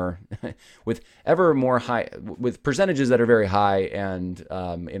ever more high, with percentages that are very high, and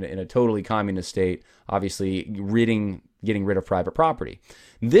in a totally communist state, obviously getting rid of private property.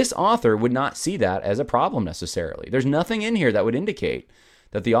 This author would not see that as a problem necessarily. There's nothing in here that would indicate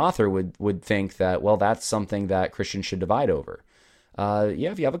that the author would think that, well, that's something that Christians should divide over.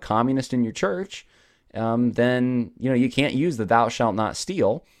 If you have a communist in your church, then you can't use the "thou shalt not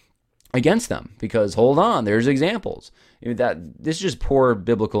steal" against them, because hold on, there's examples. This is just poor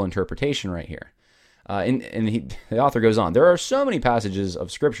biblical interpretation right here. The author goes on, there are so many passages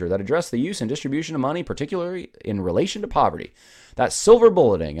of Scripture that address the use and distribution of money, particularly in relation to poverty, that silver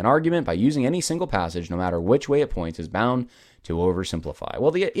bulleting an argument by using any single passage, no matter which way it points, is bound to oversimplify.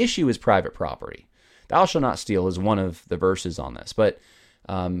 Well, the issue is private property. Thou shalt not steal is one of the verses on this, but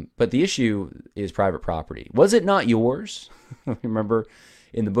the issue is private property. Was it not yours? Remember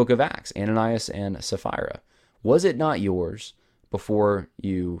in the book of Acts, Ananias and Sapphira. Was it not yours before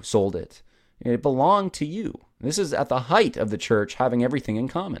you sold it? It belonged to you. This is at the height of the church having everything in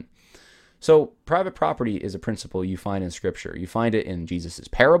common. So private property is a principle you find in Scripture. You find it in Jesus'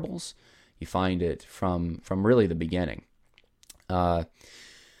 parables. You find it from really the beginning.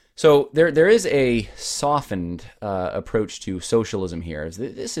 So there is a softened approach to socialism here.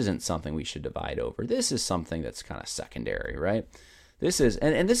 This isn't something we should divide over. This is something that's kind of secondary, right? This is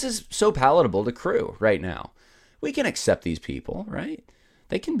and this is so palatable to Cru right now. We can accept these people, right?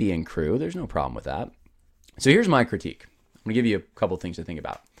 They can be in Cru. There's no problem with that. So here's my critique. I'm going to give you a couple things to think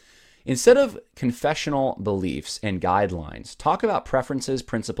about. Instead of confessional beliefs and guidelines, talk about preferences,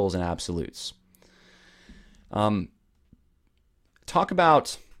 principles, and absolutes. Talk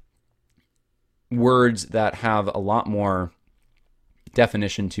about words that have a lot more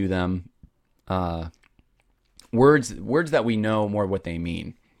definition to them. Words that we know more what they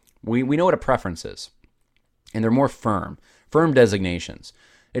mean. We know what a preference is, and they're more firm designations.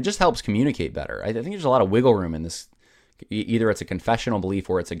 It just helps communicate better. I think there's a lot of wiggle room in this. Either it's a confessional belief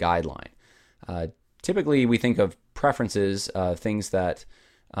or it's a guideline. Typically, we think of preferences, things that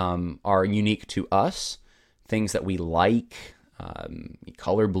are unique to us, things that we like,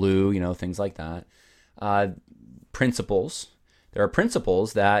 color blue, things like that. Principles. There are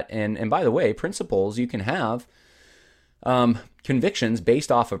principles that, and by the way, principles, you can have convictions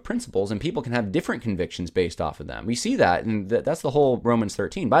based off of principles, and people can have different convictions based off of them. We see that, and that's the whole Romans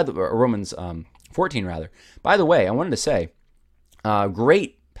 13, Romans 14 rather. By the way, I wanted to say,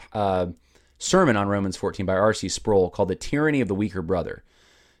 great sermon on Romans 14 by R.C. Sproul called "The Tyranny of the Weaker Brother."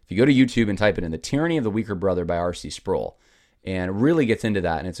 If you go to YouTube and type it in, "The Tyranny of the Weaker Brother" by R.C. Sproul, and it really gets into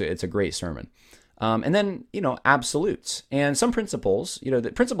that, and it's a great sermon. And then, absolutes. And some principles,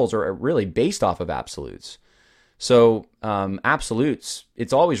 the principles are really based off of absolutes. So absolutes,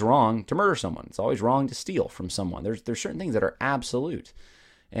 it's always wrong to murder someone. It's always wrong to steal from someone. There's certain things that are absolute,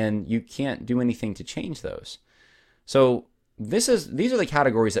 and you can't do anything to change those. So these are the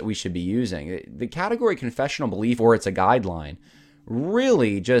categories that we should be using. The category confessional belief, or it's a guideline,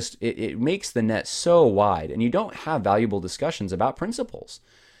 really just, it makes the net so wide, and you don't have valuable discussions about principles.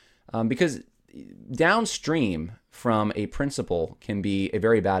 Because downstream from a principle can be a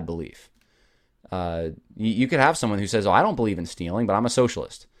very bad belief. You could have someone who says, "Oh, I don't believe in stealing, but I'm a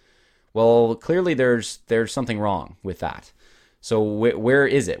socialist." Well, clearly there's something wrong with that. So where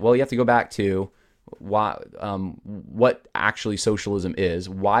is it? Well, you have to go back to what actually socialism is,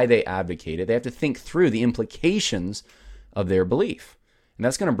 why they advocate it. They have to think through the implications of their belief. And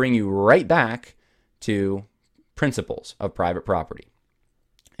that's going to bring you right back to principles of private property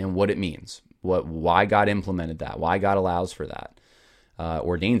and what it means, why God implemented that, why God allows for that,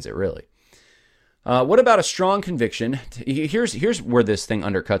 ordains it really. What about a strong conviction? Here's where this thing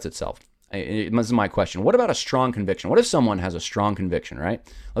undercuts itself. This is my question. What about a strong conviction? What if someone has a strong conviction, right?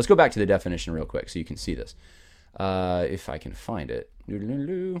 Let's go back to the definition real quick so you can see this. If I can find it.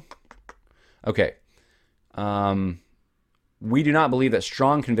 Okay. We do not believe that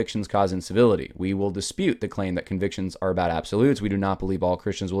strong convictions cause incivility. We will dispute the claim that convictions are about absolutes. We do not believe all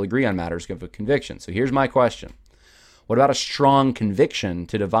Christians will agree on matters of conviction. So here's my question. What about a strong conviction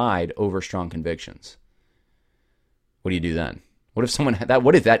to divide over strong convictions? What do you do then? What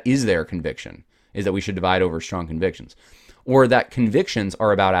if that is their conviction, is that we should divide over strong convictions? Or that convictions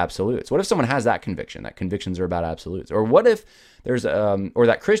are about absolutes? What if someone has that convictions are about absolutes? Or what if there's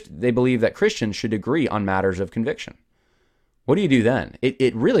they believe that Christians should agree on matters of conviction? What do you do then?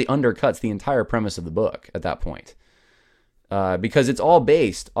 It really undercuts the entire premise of the book at that point. because it's all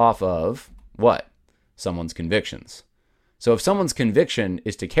based off of what? Someone's convictions. So if someone's conviction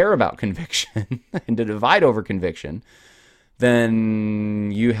is to care about conviction and to divide over conviction,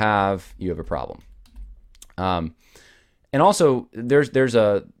 then you have a problem. And also, there's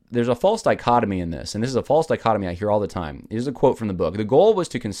a false dichotomy in this, and this is a false dichotomy I hear all the time. Here's a quote from the book. The goal was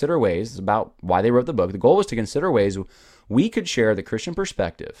to consider ways, this is about why they wrote the book, the goal was to consider ways we could share the Christian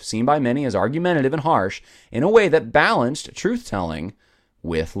perspective, seen by many as argumentative and harsh, in a way that balanced truth-telling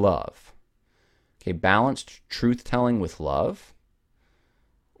with love. Okay, balanced truth-telling with love?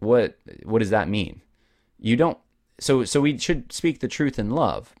 What does that mean? You don't... So we should speak the truth in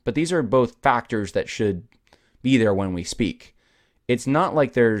love, but these are both factors that should be there when we speak. It's not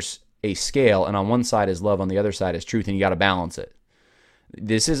like there's a scale and on one side is love, on the other side is truth, and you got to balance it.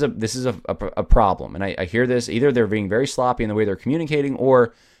 This is a problem, and I hear this. Either they're being very sloppy in the way they're communicating,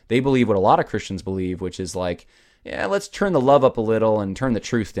 or they believe what a lot of Christians believe, which is like, yeah, let's turn the love up a little and turn the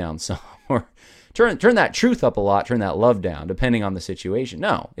truth down some, or turn that truth up a lot, turn that love down, depending on the situation.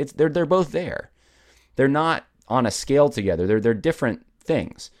 No, they're both there. They're not on a scale together. They're different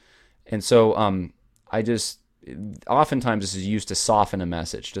things, and so oftentimes this is used to soften a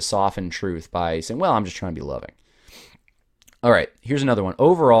message, to soften truth by saying, well, I'm just trying to be loving. All right, here's another one.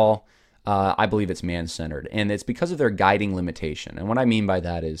 Overall, I believe it's man-centered, and it's because of their guiding limitation. And what I mean by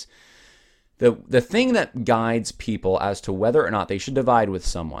that is the thing that guides people as to whether or not they should divide with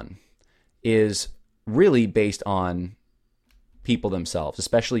someone is really based on people themselves,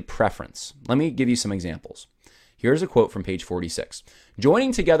 especially preference. Let me give you some examples. Here's a quote from page 46.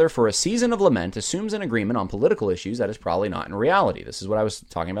 Joining together for a season of lament assumes an agreement on political issues that is probably not in reality. This is what I was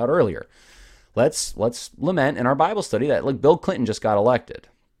talking about earlier. Let's lament in our Bible study that, like, Bill Clinton just got elected.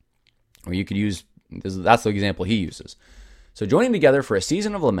 Or you could use, that's the example he uses. So joining together for a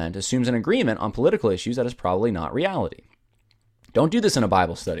season of lament assumes an agreement on political issues that is probably not reality. Don't do this in a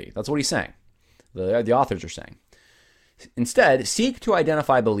Bible study. That's what he's saying. The authors are saying. Instead, seek to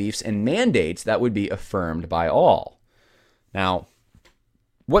identify beliefs and mandates that would be affirmed by all. Now,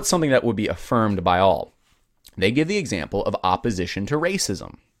 what's something that would be affirmed by all? They give the example of opposition to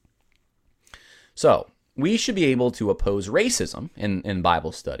racism. So, we should be able to oppose racism in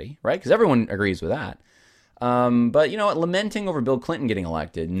Bible study, right? Because everyone agrees with that. But you know what? Lamenting over Bill Clinton getting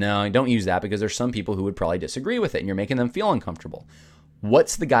elected, no, don't use that, because there's some people who would probably disagree with it, and you're making them feel uncomfortable.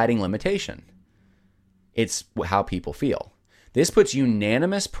 What's the guiding limitation? It's how people feel. This puts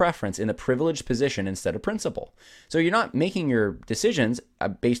unanimous preference in a privileged position instead of principle. So you're not making your decisions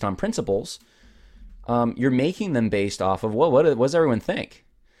based on principles. You're making them based off of, what does everyone think?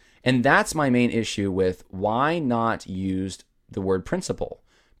 And that's my main issue with why not use the word principle.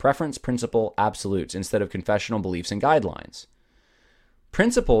 Preference, principle, absolutes, instead of confessional beliefs and guidelines.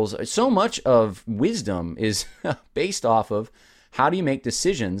 Principles, so much of wisdom is based off of how do you make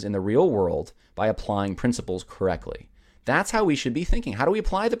decisions in the real world by applying principles correctly. That's how we should be thinking. How do we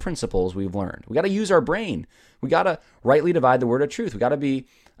apply the principles we've learned? We got to use our brain. We got to rightly divide the word of truth. We got to be,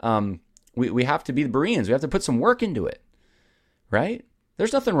 we have to be the Bereans. We have to put some work into it, right?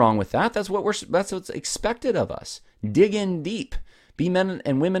 There's nothing wrong with that. That's what's expected of us. Dig in deep. Be men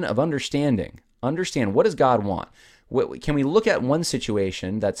and women of understanding. Understand, what does God want? Can we look at one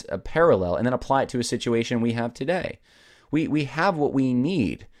situation that's a parallel and then apply it to a situation we have today? We have what we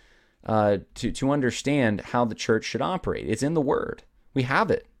need to understand how the church should operate. It's in the Word. We have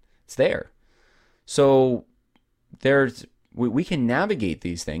it. It's there. So we can navigate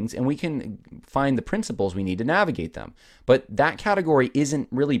these things, and we can find the principles we need to navigate them. But that category isn't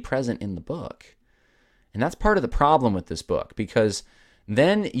really present in the book. And that's part of the problem with this book, because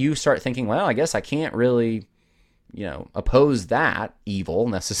then you start thinking, well, I guess I can't really, oppose that evil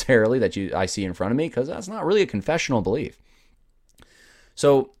necessarily that I see in front of me, because that's not really a confessional belief.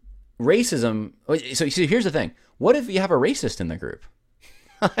 So racism, so you see, here's the thing. What if you have a racist in the group?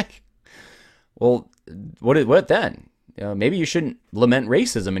 Well, what then? Maybe you shouldn't lament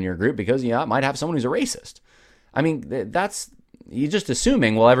racism in your group, because it might have someone who's a racist. I mean, you're just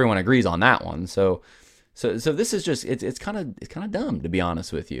assuming, well, everyone agrees on that one. So this is just, it's kind of dumb, to be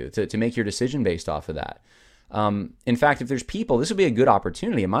honest with you, to make your decision based off of that. In fact, if there's people, this would be a good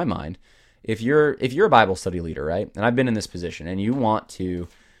opportunity in my mind. If you're a Bible study leader, right? And I've been in this position, and you want to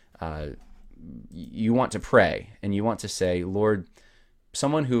pray, and you want to say, Lord,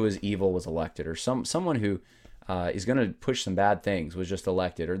 someone who is evil was elected, or someone who is going to push some bad things was just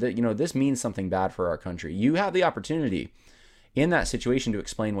elected, or that this means something bad for our country. You have the opportunity in that situation to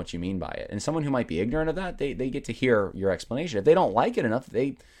explain what you mean by it. And someone who might be ignorant of that, they get to hear your explanation. If they don't like it enough,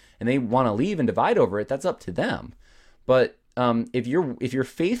 they want to leave and divide over it, that's up to them. But if you're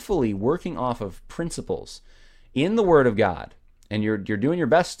faithfully working off of principles in the Word of God, and you're doing your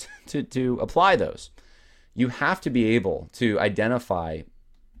best to apply those, you have to be able to identify,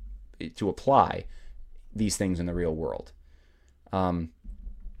 to apply these things in the real world.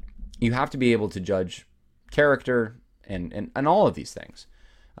 You have to be able to judge character and all of these things.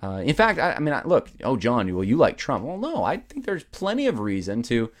 In fact, I mean, look, oh, John, well, you like Trump. Well, no, I think there's plenty of reason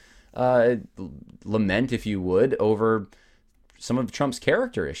to lament, if you would, over some of Trump's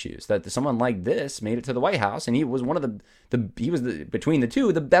character issues. That someone like this made it to the White House, and he was one of between the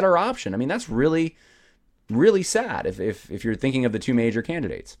two, the better option. I mean, that's really, really sad. If you're thinking of the two major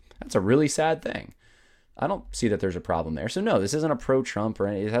candidates, that's a really sad thing. I don't see that there's a problem there. So no, this isn't a pro-Trump, or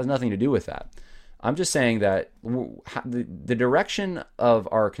it has nothing to do with that. I'm just saying that the direction of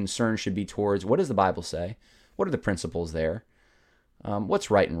our concern should be towards, what does the Bible say? What are the principles there?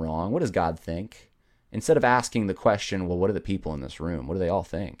 What's right and wrong? What does God think? Instead of asking the question, well, what are the people in this room? What do they all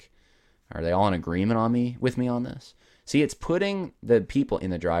think? Are they all in agreement with me on this? See, it's putting the people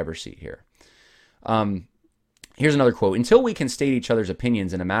in the driver's seat here. Here's another quote. Until we can state each other's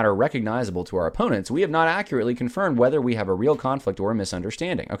opinions in a matter recognizable to our opponents, we have not accurately confirmed whether we have a real conflict or a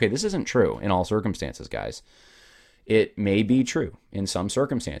misunderstanding. Okay, this isn't true in all circumstances, guys. It may be true in some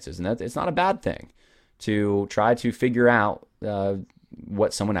circumstances, and that it's not a bad thing to try to figure out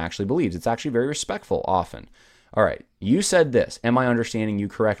what someone actually believes. It's actually very respectful often. All right, you said this. Am I understanding you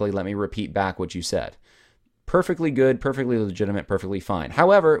correctly? Let me repeat back what you said. Perfectly good, perfectly legitimate, perfectly fine.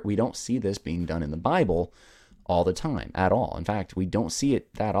 However, we don't see this being done in the Bible all the time at all. In fact, we don't see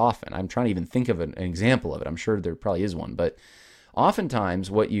it that often. I'm trying to even think of an example of it. I'm sure there probably is one, but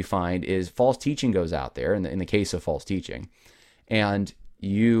oftentimes what you find is false teaching goes out there in the case of false teaching, and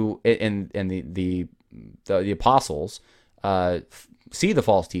the apostles see the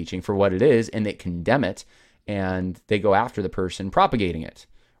false teaching for what it is, and they condemn it, and they go after the person propagating it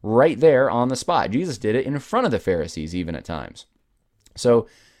right there on the spot. Jesus did it in front of the Pharisees even at times. So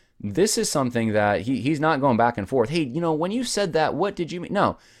this is something that he's not going back and forth. Hey, when you said that, what did you mean?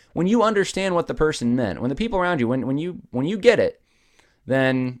 No, when you understand what the person meant, when the people around you, when you get it,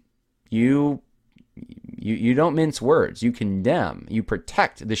 then you don't mince words. You condemn. You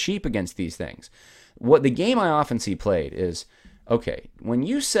protect the sheep against these things. What the game I often see played is, okay, when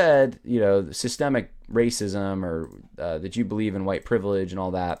you said systemic racism, or that you believe in white privilege and all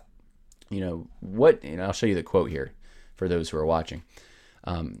that, I'll show you the quote here for those who are watching.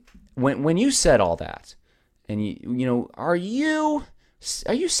 When you said all that, and are you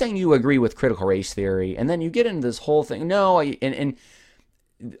saying you agree with critical race theory? And then you get into this whole thing. No, and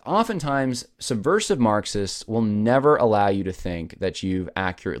oftentimes subversive Marxists will never allow you to think that you've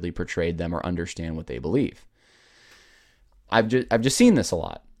accurately portrayed them or understand what they believe. I've just seen this a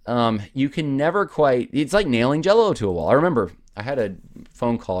lot. You can never quite. It's like nailing Jell-O to a wall. I remember I had a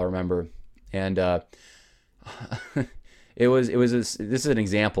phone call. And this is an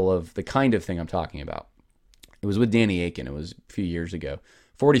example of the kind of thing I'm talking about. It was with Danny Akin. It was a few years ago,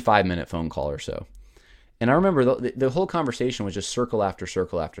 45-minute phone call or so. And I remember the whole conversation was just circle after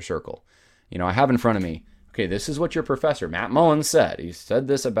circle after circle. I have in front of me, okay, this is what your professor, Matt Mullins, said. He said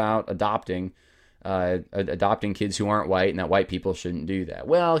this about adopting kids who aren't white, and that white people shouldn't do that.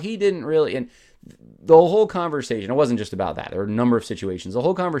 Well, he didn't really. And the whole conversation, it wasn't just about that. There were a number of situations. The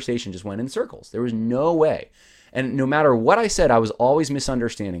whole conversation just went in circles. There was no way. And no matter what I said, I was always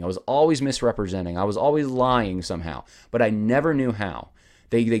misunderstanding. I was always misrepresenting. I was always lying somehow. But I never knew how.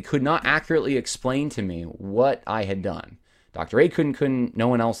 They could not accurately explain to me what I had done. Dr. A couldn't. No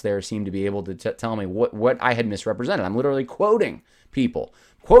one else there seemed to be able to tell me what I had misrepresented. I'm literally quoting people,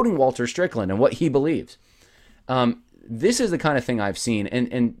 quoting Walter Strickland and what he believes. This is the kind of thing I've seen.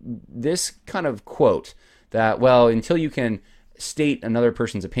 And this kind of quote that, well, until you can state another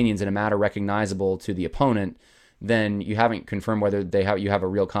person's opinions in a matter recognizable to the opponent, then you haven't confirmed whether you have a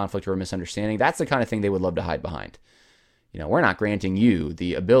real conflict or a misunderstanding. That's the kind of thing they would love to hide behind. We're not granting you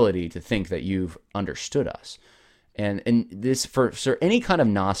the ability to think that you've understood us. And this, for any kind of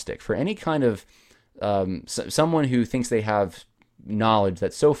Gnostic, for any kind of someone who thinks they have knowledge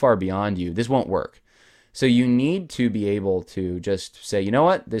that's so far beyond you, this won't work. So you need to be able to just say, you know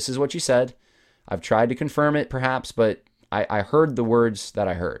what, this is what you said. I've tried to confirm it perhaps, but I heard the words that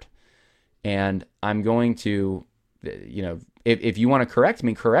I heard. And I'm going to, if you want to correct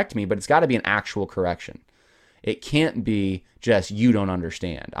me, but it's got to be an actual correction. It can't be just you don't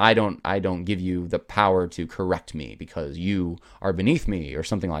understand. I don't give you the power to correct me because you are beneath me or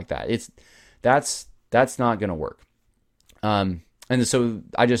something like that. That's not going to work. And so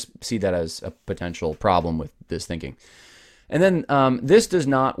I just see that as a potential problem with this thinking. And then this does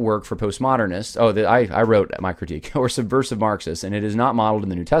not work for postmodernists. I wrote my critique, or subversive Marxists, and it is not modeled in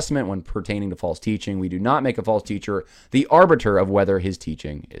the New Testament when pertaining to false teaching. We do not make a false teacher the arbiter of whether his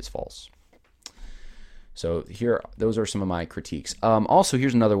teaching is false. So those are some of my critiques. Also,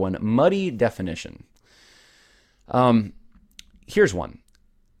 here's another one: muddy definition. Here's one,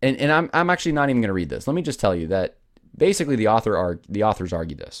 and I'm actually not even going to read this. Let me just tell you that basically the authors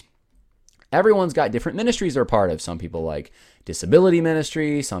argue this. Everyone's got different ministries they're part of. Some people like disability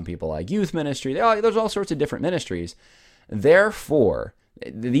ministry. Some people like youth ministry. There's all sorts of different ministries. Therefore,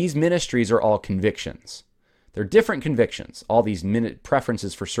 these ministries are all convictions. They're different convictions, all these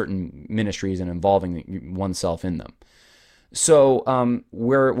preferences for certain ministries and involving oneself in them. So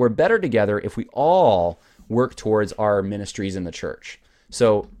we're better together if we all work towards our ministries in the church.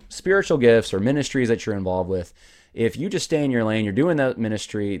 So spiritual gifts or ministries that you're involved with, if you just stay in your lane, you're doing that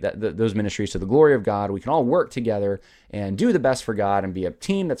ministry, those ministries to the glory of God, we can all work together and do the best for God and be a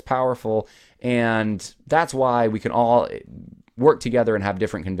team that's powerful. And that's why we can all work together and have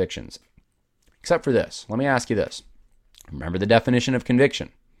different convictions. Except for this. Let me ask you this. Remember the definition of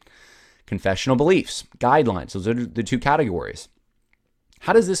conviction. Confessional beliefs, guidelines. Those are the two categories.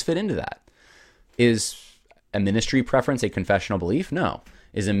 How does this fit into that? Is a ministry preference a confessional belief? No.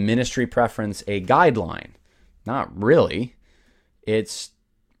 Is a ministry preference a guideline? Not really. It's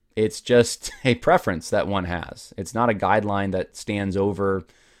just a preference that one has. It's not a guideline that stands over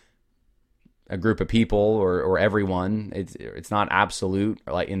a group of people or everyone. It's not absolute.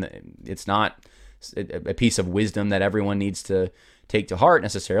 It's not a piece of wisdom that everyone needs to take to heart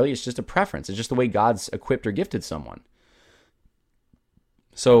necessarily. It's just a preference. It's just the way God's equipped or gifted someone.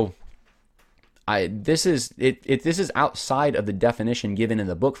 So this is outside of the definition given in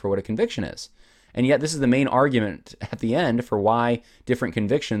the book for what a conviction is. And yet this is the main argument at the end for why different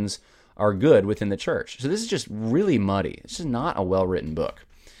convictions are good within the church. So this is just really muddy. It's just not a well-written book.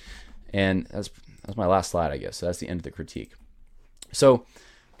 And that's my last slide, I guess. So that's the end of the critique. So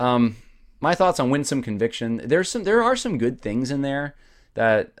my thoughts on winsome conviction. There are some good things in there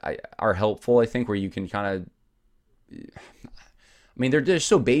that are helpful, I think, where you can kind of... I mean, they're just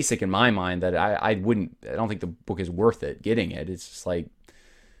so basic in my mind that I don't think the book is worth it getting it. It's just like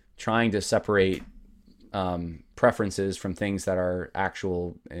trying to separate preferences from things that are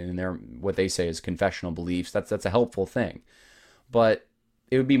actual, and what they say is confessional beliefs. That's a helpful thing. But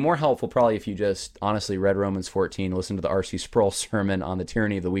it would be more helpful probably if you just honestly read Romans 14, listened to the R.C. Sproul sermon on the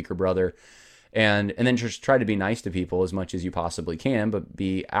tyranny of the weaker brother, and then just try to be nice to people as much as you possibly can, but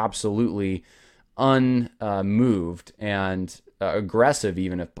be absolutely unmoved and aggressive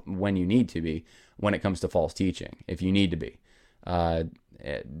even when you need to be when it comes to false teaching, if you need to be.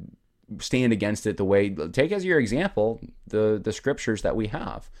 Stand against it take as your example the scriptures that we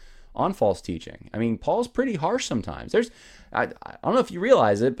have on false teaching. I mean, Paul's pretty harsh sometimes. I don't know if you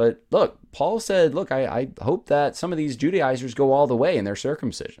realize it, but look, Paul said, look, I hope that some of these Judaizers go all the way in their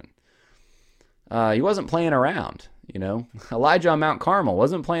circumcision. He wasn't playing around, Elijah on Mount Carmel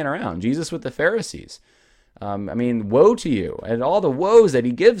wasn't playing around. Jesus with the Pharisees. I mean, woe to you, and all the woes that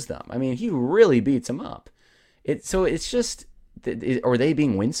he gives them. I mean, he really beats them up. So it's just, are they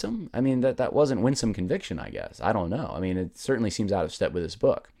being winsome? I mean, that wasn't winsome conviction, I guess. I don't know. I mean, it certainly seems out of step with this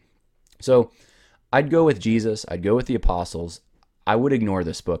book. So I'd go with Jesus. I'd go with the apostles. I would ignore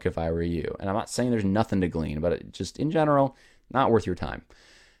this book if I were you. And I'm not saying there's nothing to glean, but it just in general, not worth your time.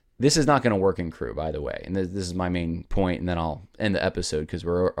 This is not going to work in Cru, by the way. And this is my main point, and then I'll end the episode because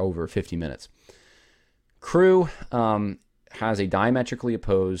we're over 50 minutes. Cru has they have diametrically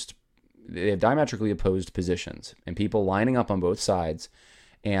opposed positions and people lining up on both sides.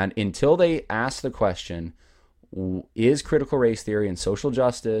 And until they ask the question, is critical race theory and social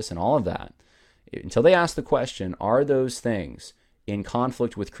justice and all of that, until they ask the question, are those things in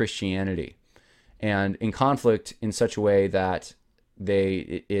conflict with Christianity, and in conflict in such a way that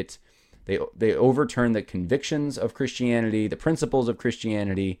they overturn the convictions of Christianity, the principles of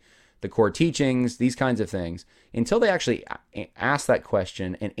Christianity, the core teachings, these kinds of things, until they actually ask that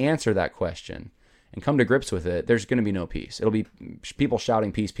question and answer that question and come to grips with it, there's going to be no peace. It'll be people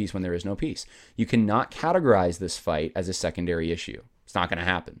shouting peace, peace when there is no peace. You cannot categorize this fight as a secondary issue. It's not going to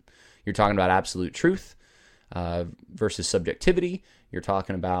happen. You're talking about absolute truth versus subjectivity. You're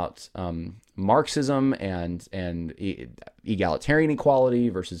talking about Marxism and egalitarian equality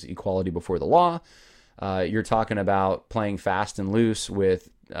versus equality before the law. You're talking about playing fast and loose with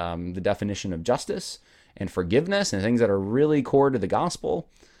the definition of justice and forgiveness and things that are really core to the gospel.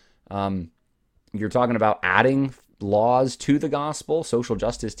 You're talking about adding laws to the gospel, social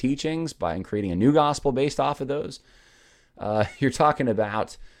justice teachings, by creating a new gospel based off of those. You're talking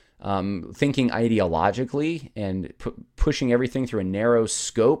about thinking ideologically and pushing everything through a narrow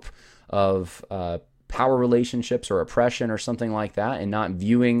scope of power relationships or oppression or something like that, and not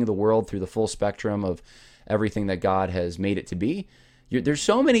viewing the world through the full spectrum of everything that God has made it to be. There's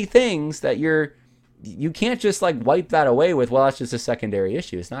so many things that you can't just like wipe that away with, well, that's just a secondary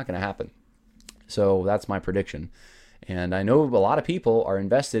issue. It's not going to happen. So that's my prediction. And I know a lot of people are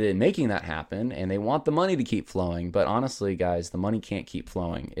invested in making that happen, and they want the money to keep flowing. But honestly, guys, the money can't keep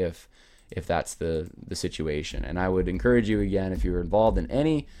flowing if that's the situation. And I would encourage you, again, if you're involved in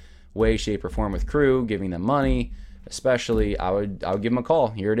any way, shape, or form with Cru, giving them money, especially, I would give them a call.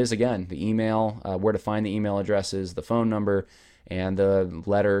 Here it is again, the email, where to find the email addresses, the phone number, and the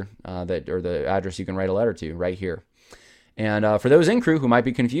letter or the address you can write a letter to right here. And for those in Cru who might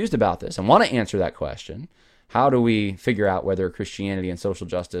be confused about this and want to answer that question, how do we figure out whether Christianity and social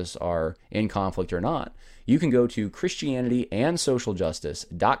justice are in conflict or not? You can go to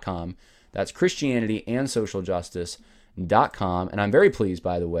ChristianityandSocialJustice.com. That's ChristianityandSocialJustice.com. And I'm very pleased,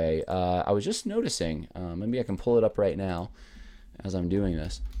 by the way. I was just noticing, maybe I can pull it up right now as I'm doing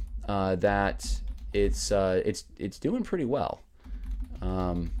this, that it's doing pretty well.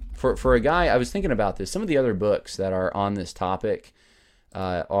 For a guy, I was thinking about this. Some of the other books that are on this topic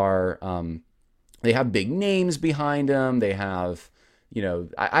are they have big names behind them. They have,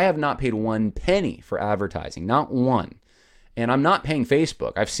 I have not paid one penny for advertising, not one. And I'm not paying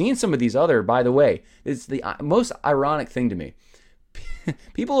Facebook. I've seen some of these other, by the way, it's the most ironic thing to me.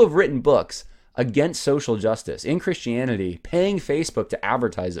 People who have written books against social justice in Christianity, paying Facebook to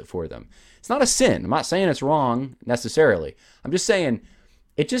advertise it for them. It's not a sin. I'm not saying it's wrong necessarily. I'm just saying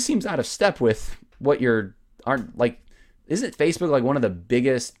it just seems out of step with what isn't Facebook like one of the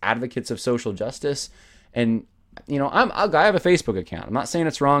biggest advocates of social justice? And, I have a Facebook account. I'm not saying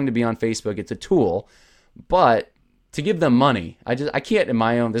it's wrong to be on Facebook. It's a tool, but to give them money, I can't in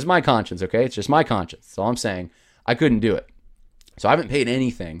my own, this is my conscience, okay? It's just my conscience. That's all I'm saying. I couldn't do it. So I haven't paid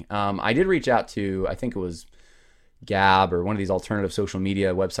anything. I did reach out to, I think it was Gab or one of these alternative social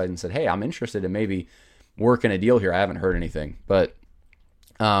media websites and said, hey, I'm interested in maybe working a deal here. I haven't heard anything. But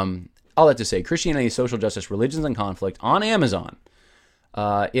all that to say, Christianity, Social Justice, Religions and Conflict on Amazon.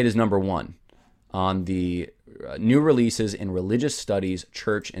 It is number 1 on the new releases in religious studies,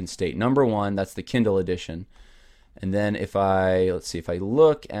 church and state. Number 1, that's the Kindle edition. And then if I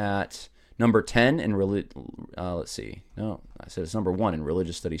look at number 10 in I said it's number 1 in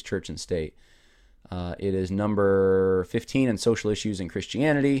religious studies, church and state. It is number 15 in social issues and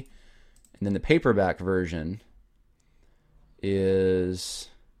Christianity. And then the paperback version is,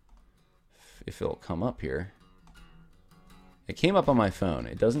 if it'll come up here. It came up on my phone.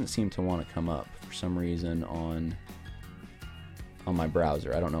 It doesn't seem to want to come up for some reason on my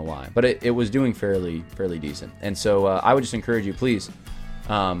browser. I don't know why, but it was doing fairly decent. And so I would just encourage you, please,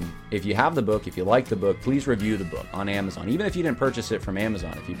 if you have the book, if you like the book, please review the book on Amazon. Even if you didn't purchase it from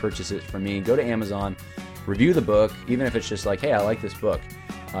Amazon, if you purchase it from me, go to Amazon, review the book, even if it's just like, hey, I like this book.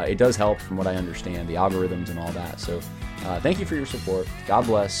 It does help from what I understand, the algorithms and all that. So thank you for your support. God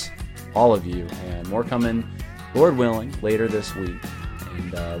bless all of you, and more coming, Lord willing, later this week.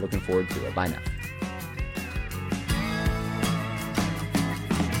 And looking forward to it. Bye now.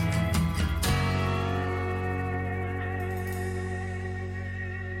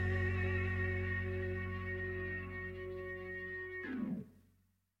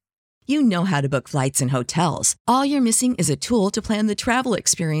 You know how to book flights and hotels. All you're missing is a tool to plan the travel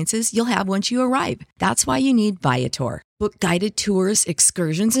experiences you'll have once you arrive. That's why you need Viator. Book guided tours,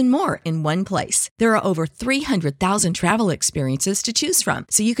 excursions, and more in one place. There are over 300,000 travel experiences to choose from,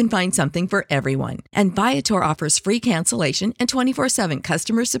 so you can find something for everyone. And Viator offers free cancellation and 24/7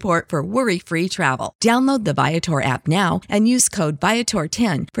 customer support for worry-free travel. Download the Viator app now and use code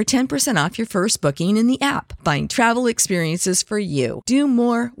Viator10 for 10% off your first booking in the app. Find travel experiences for you. Do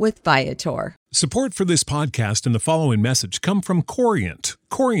more with Viator. Support for this podcast and the following message come from Corient.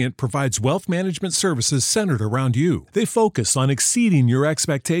 Corient provides wealth management services centered around you. They focus on exceeding your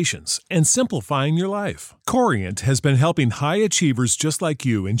expectations and simplifying your life. Corient has been helping high achievers just like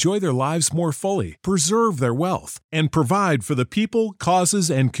you enjoy their lives more fully, preserve their wealth, and provide for the people, causes,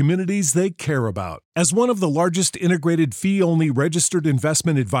 and communities they care about. As one of the largest integrated fee-only registered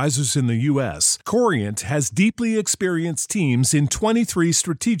investment advisors in the U.S., Corient has deeply experienced teams in 23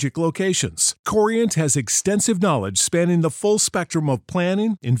 strategic locations. Corient has extensive knowledge spanning the full spectrum of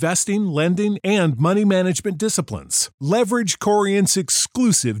planning, investing, lending, and money management disciplines. Leverage Corient's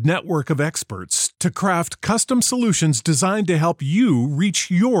exclusive network of experts to craft custom solutions designed to help you reach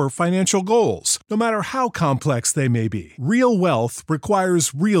your financial goals, no matter how complex they may be. Real wealth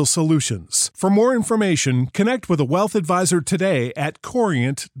requires real solutions. For more information, connect with a wealth advisor today at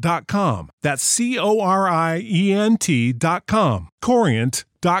Corient.com. That's Corient.com.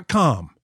 Corient.com.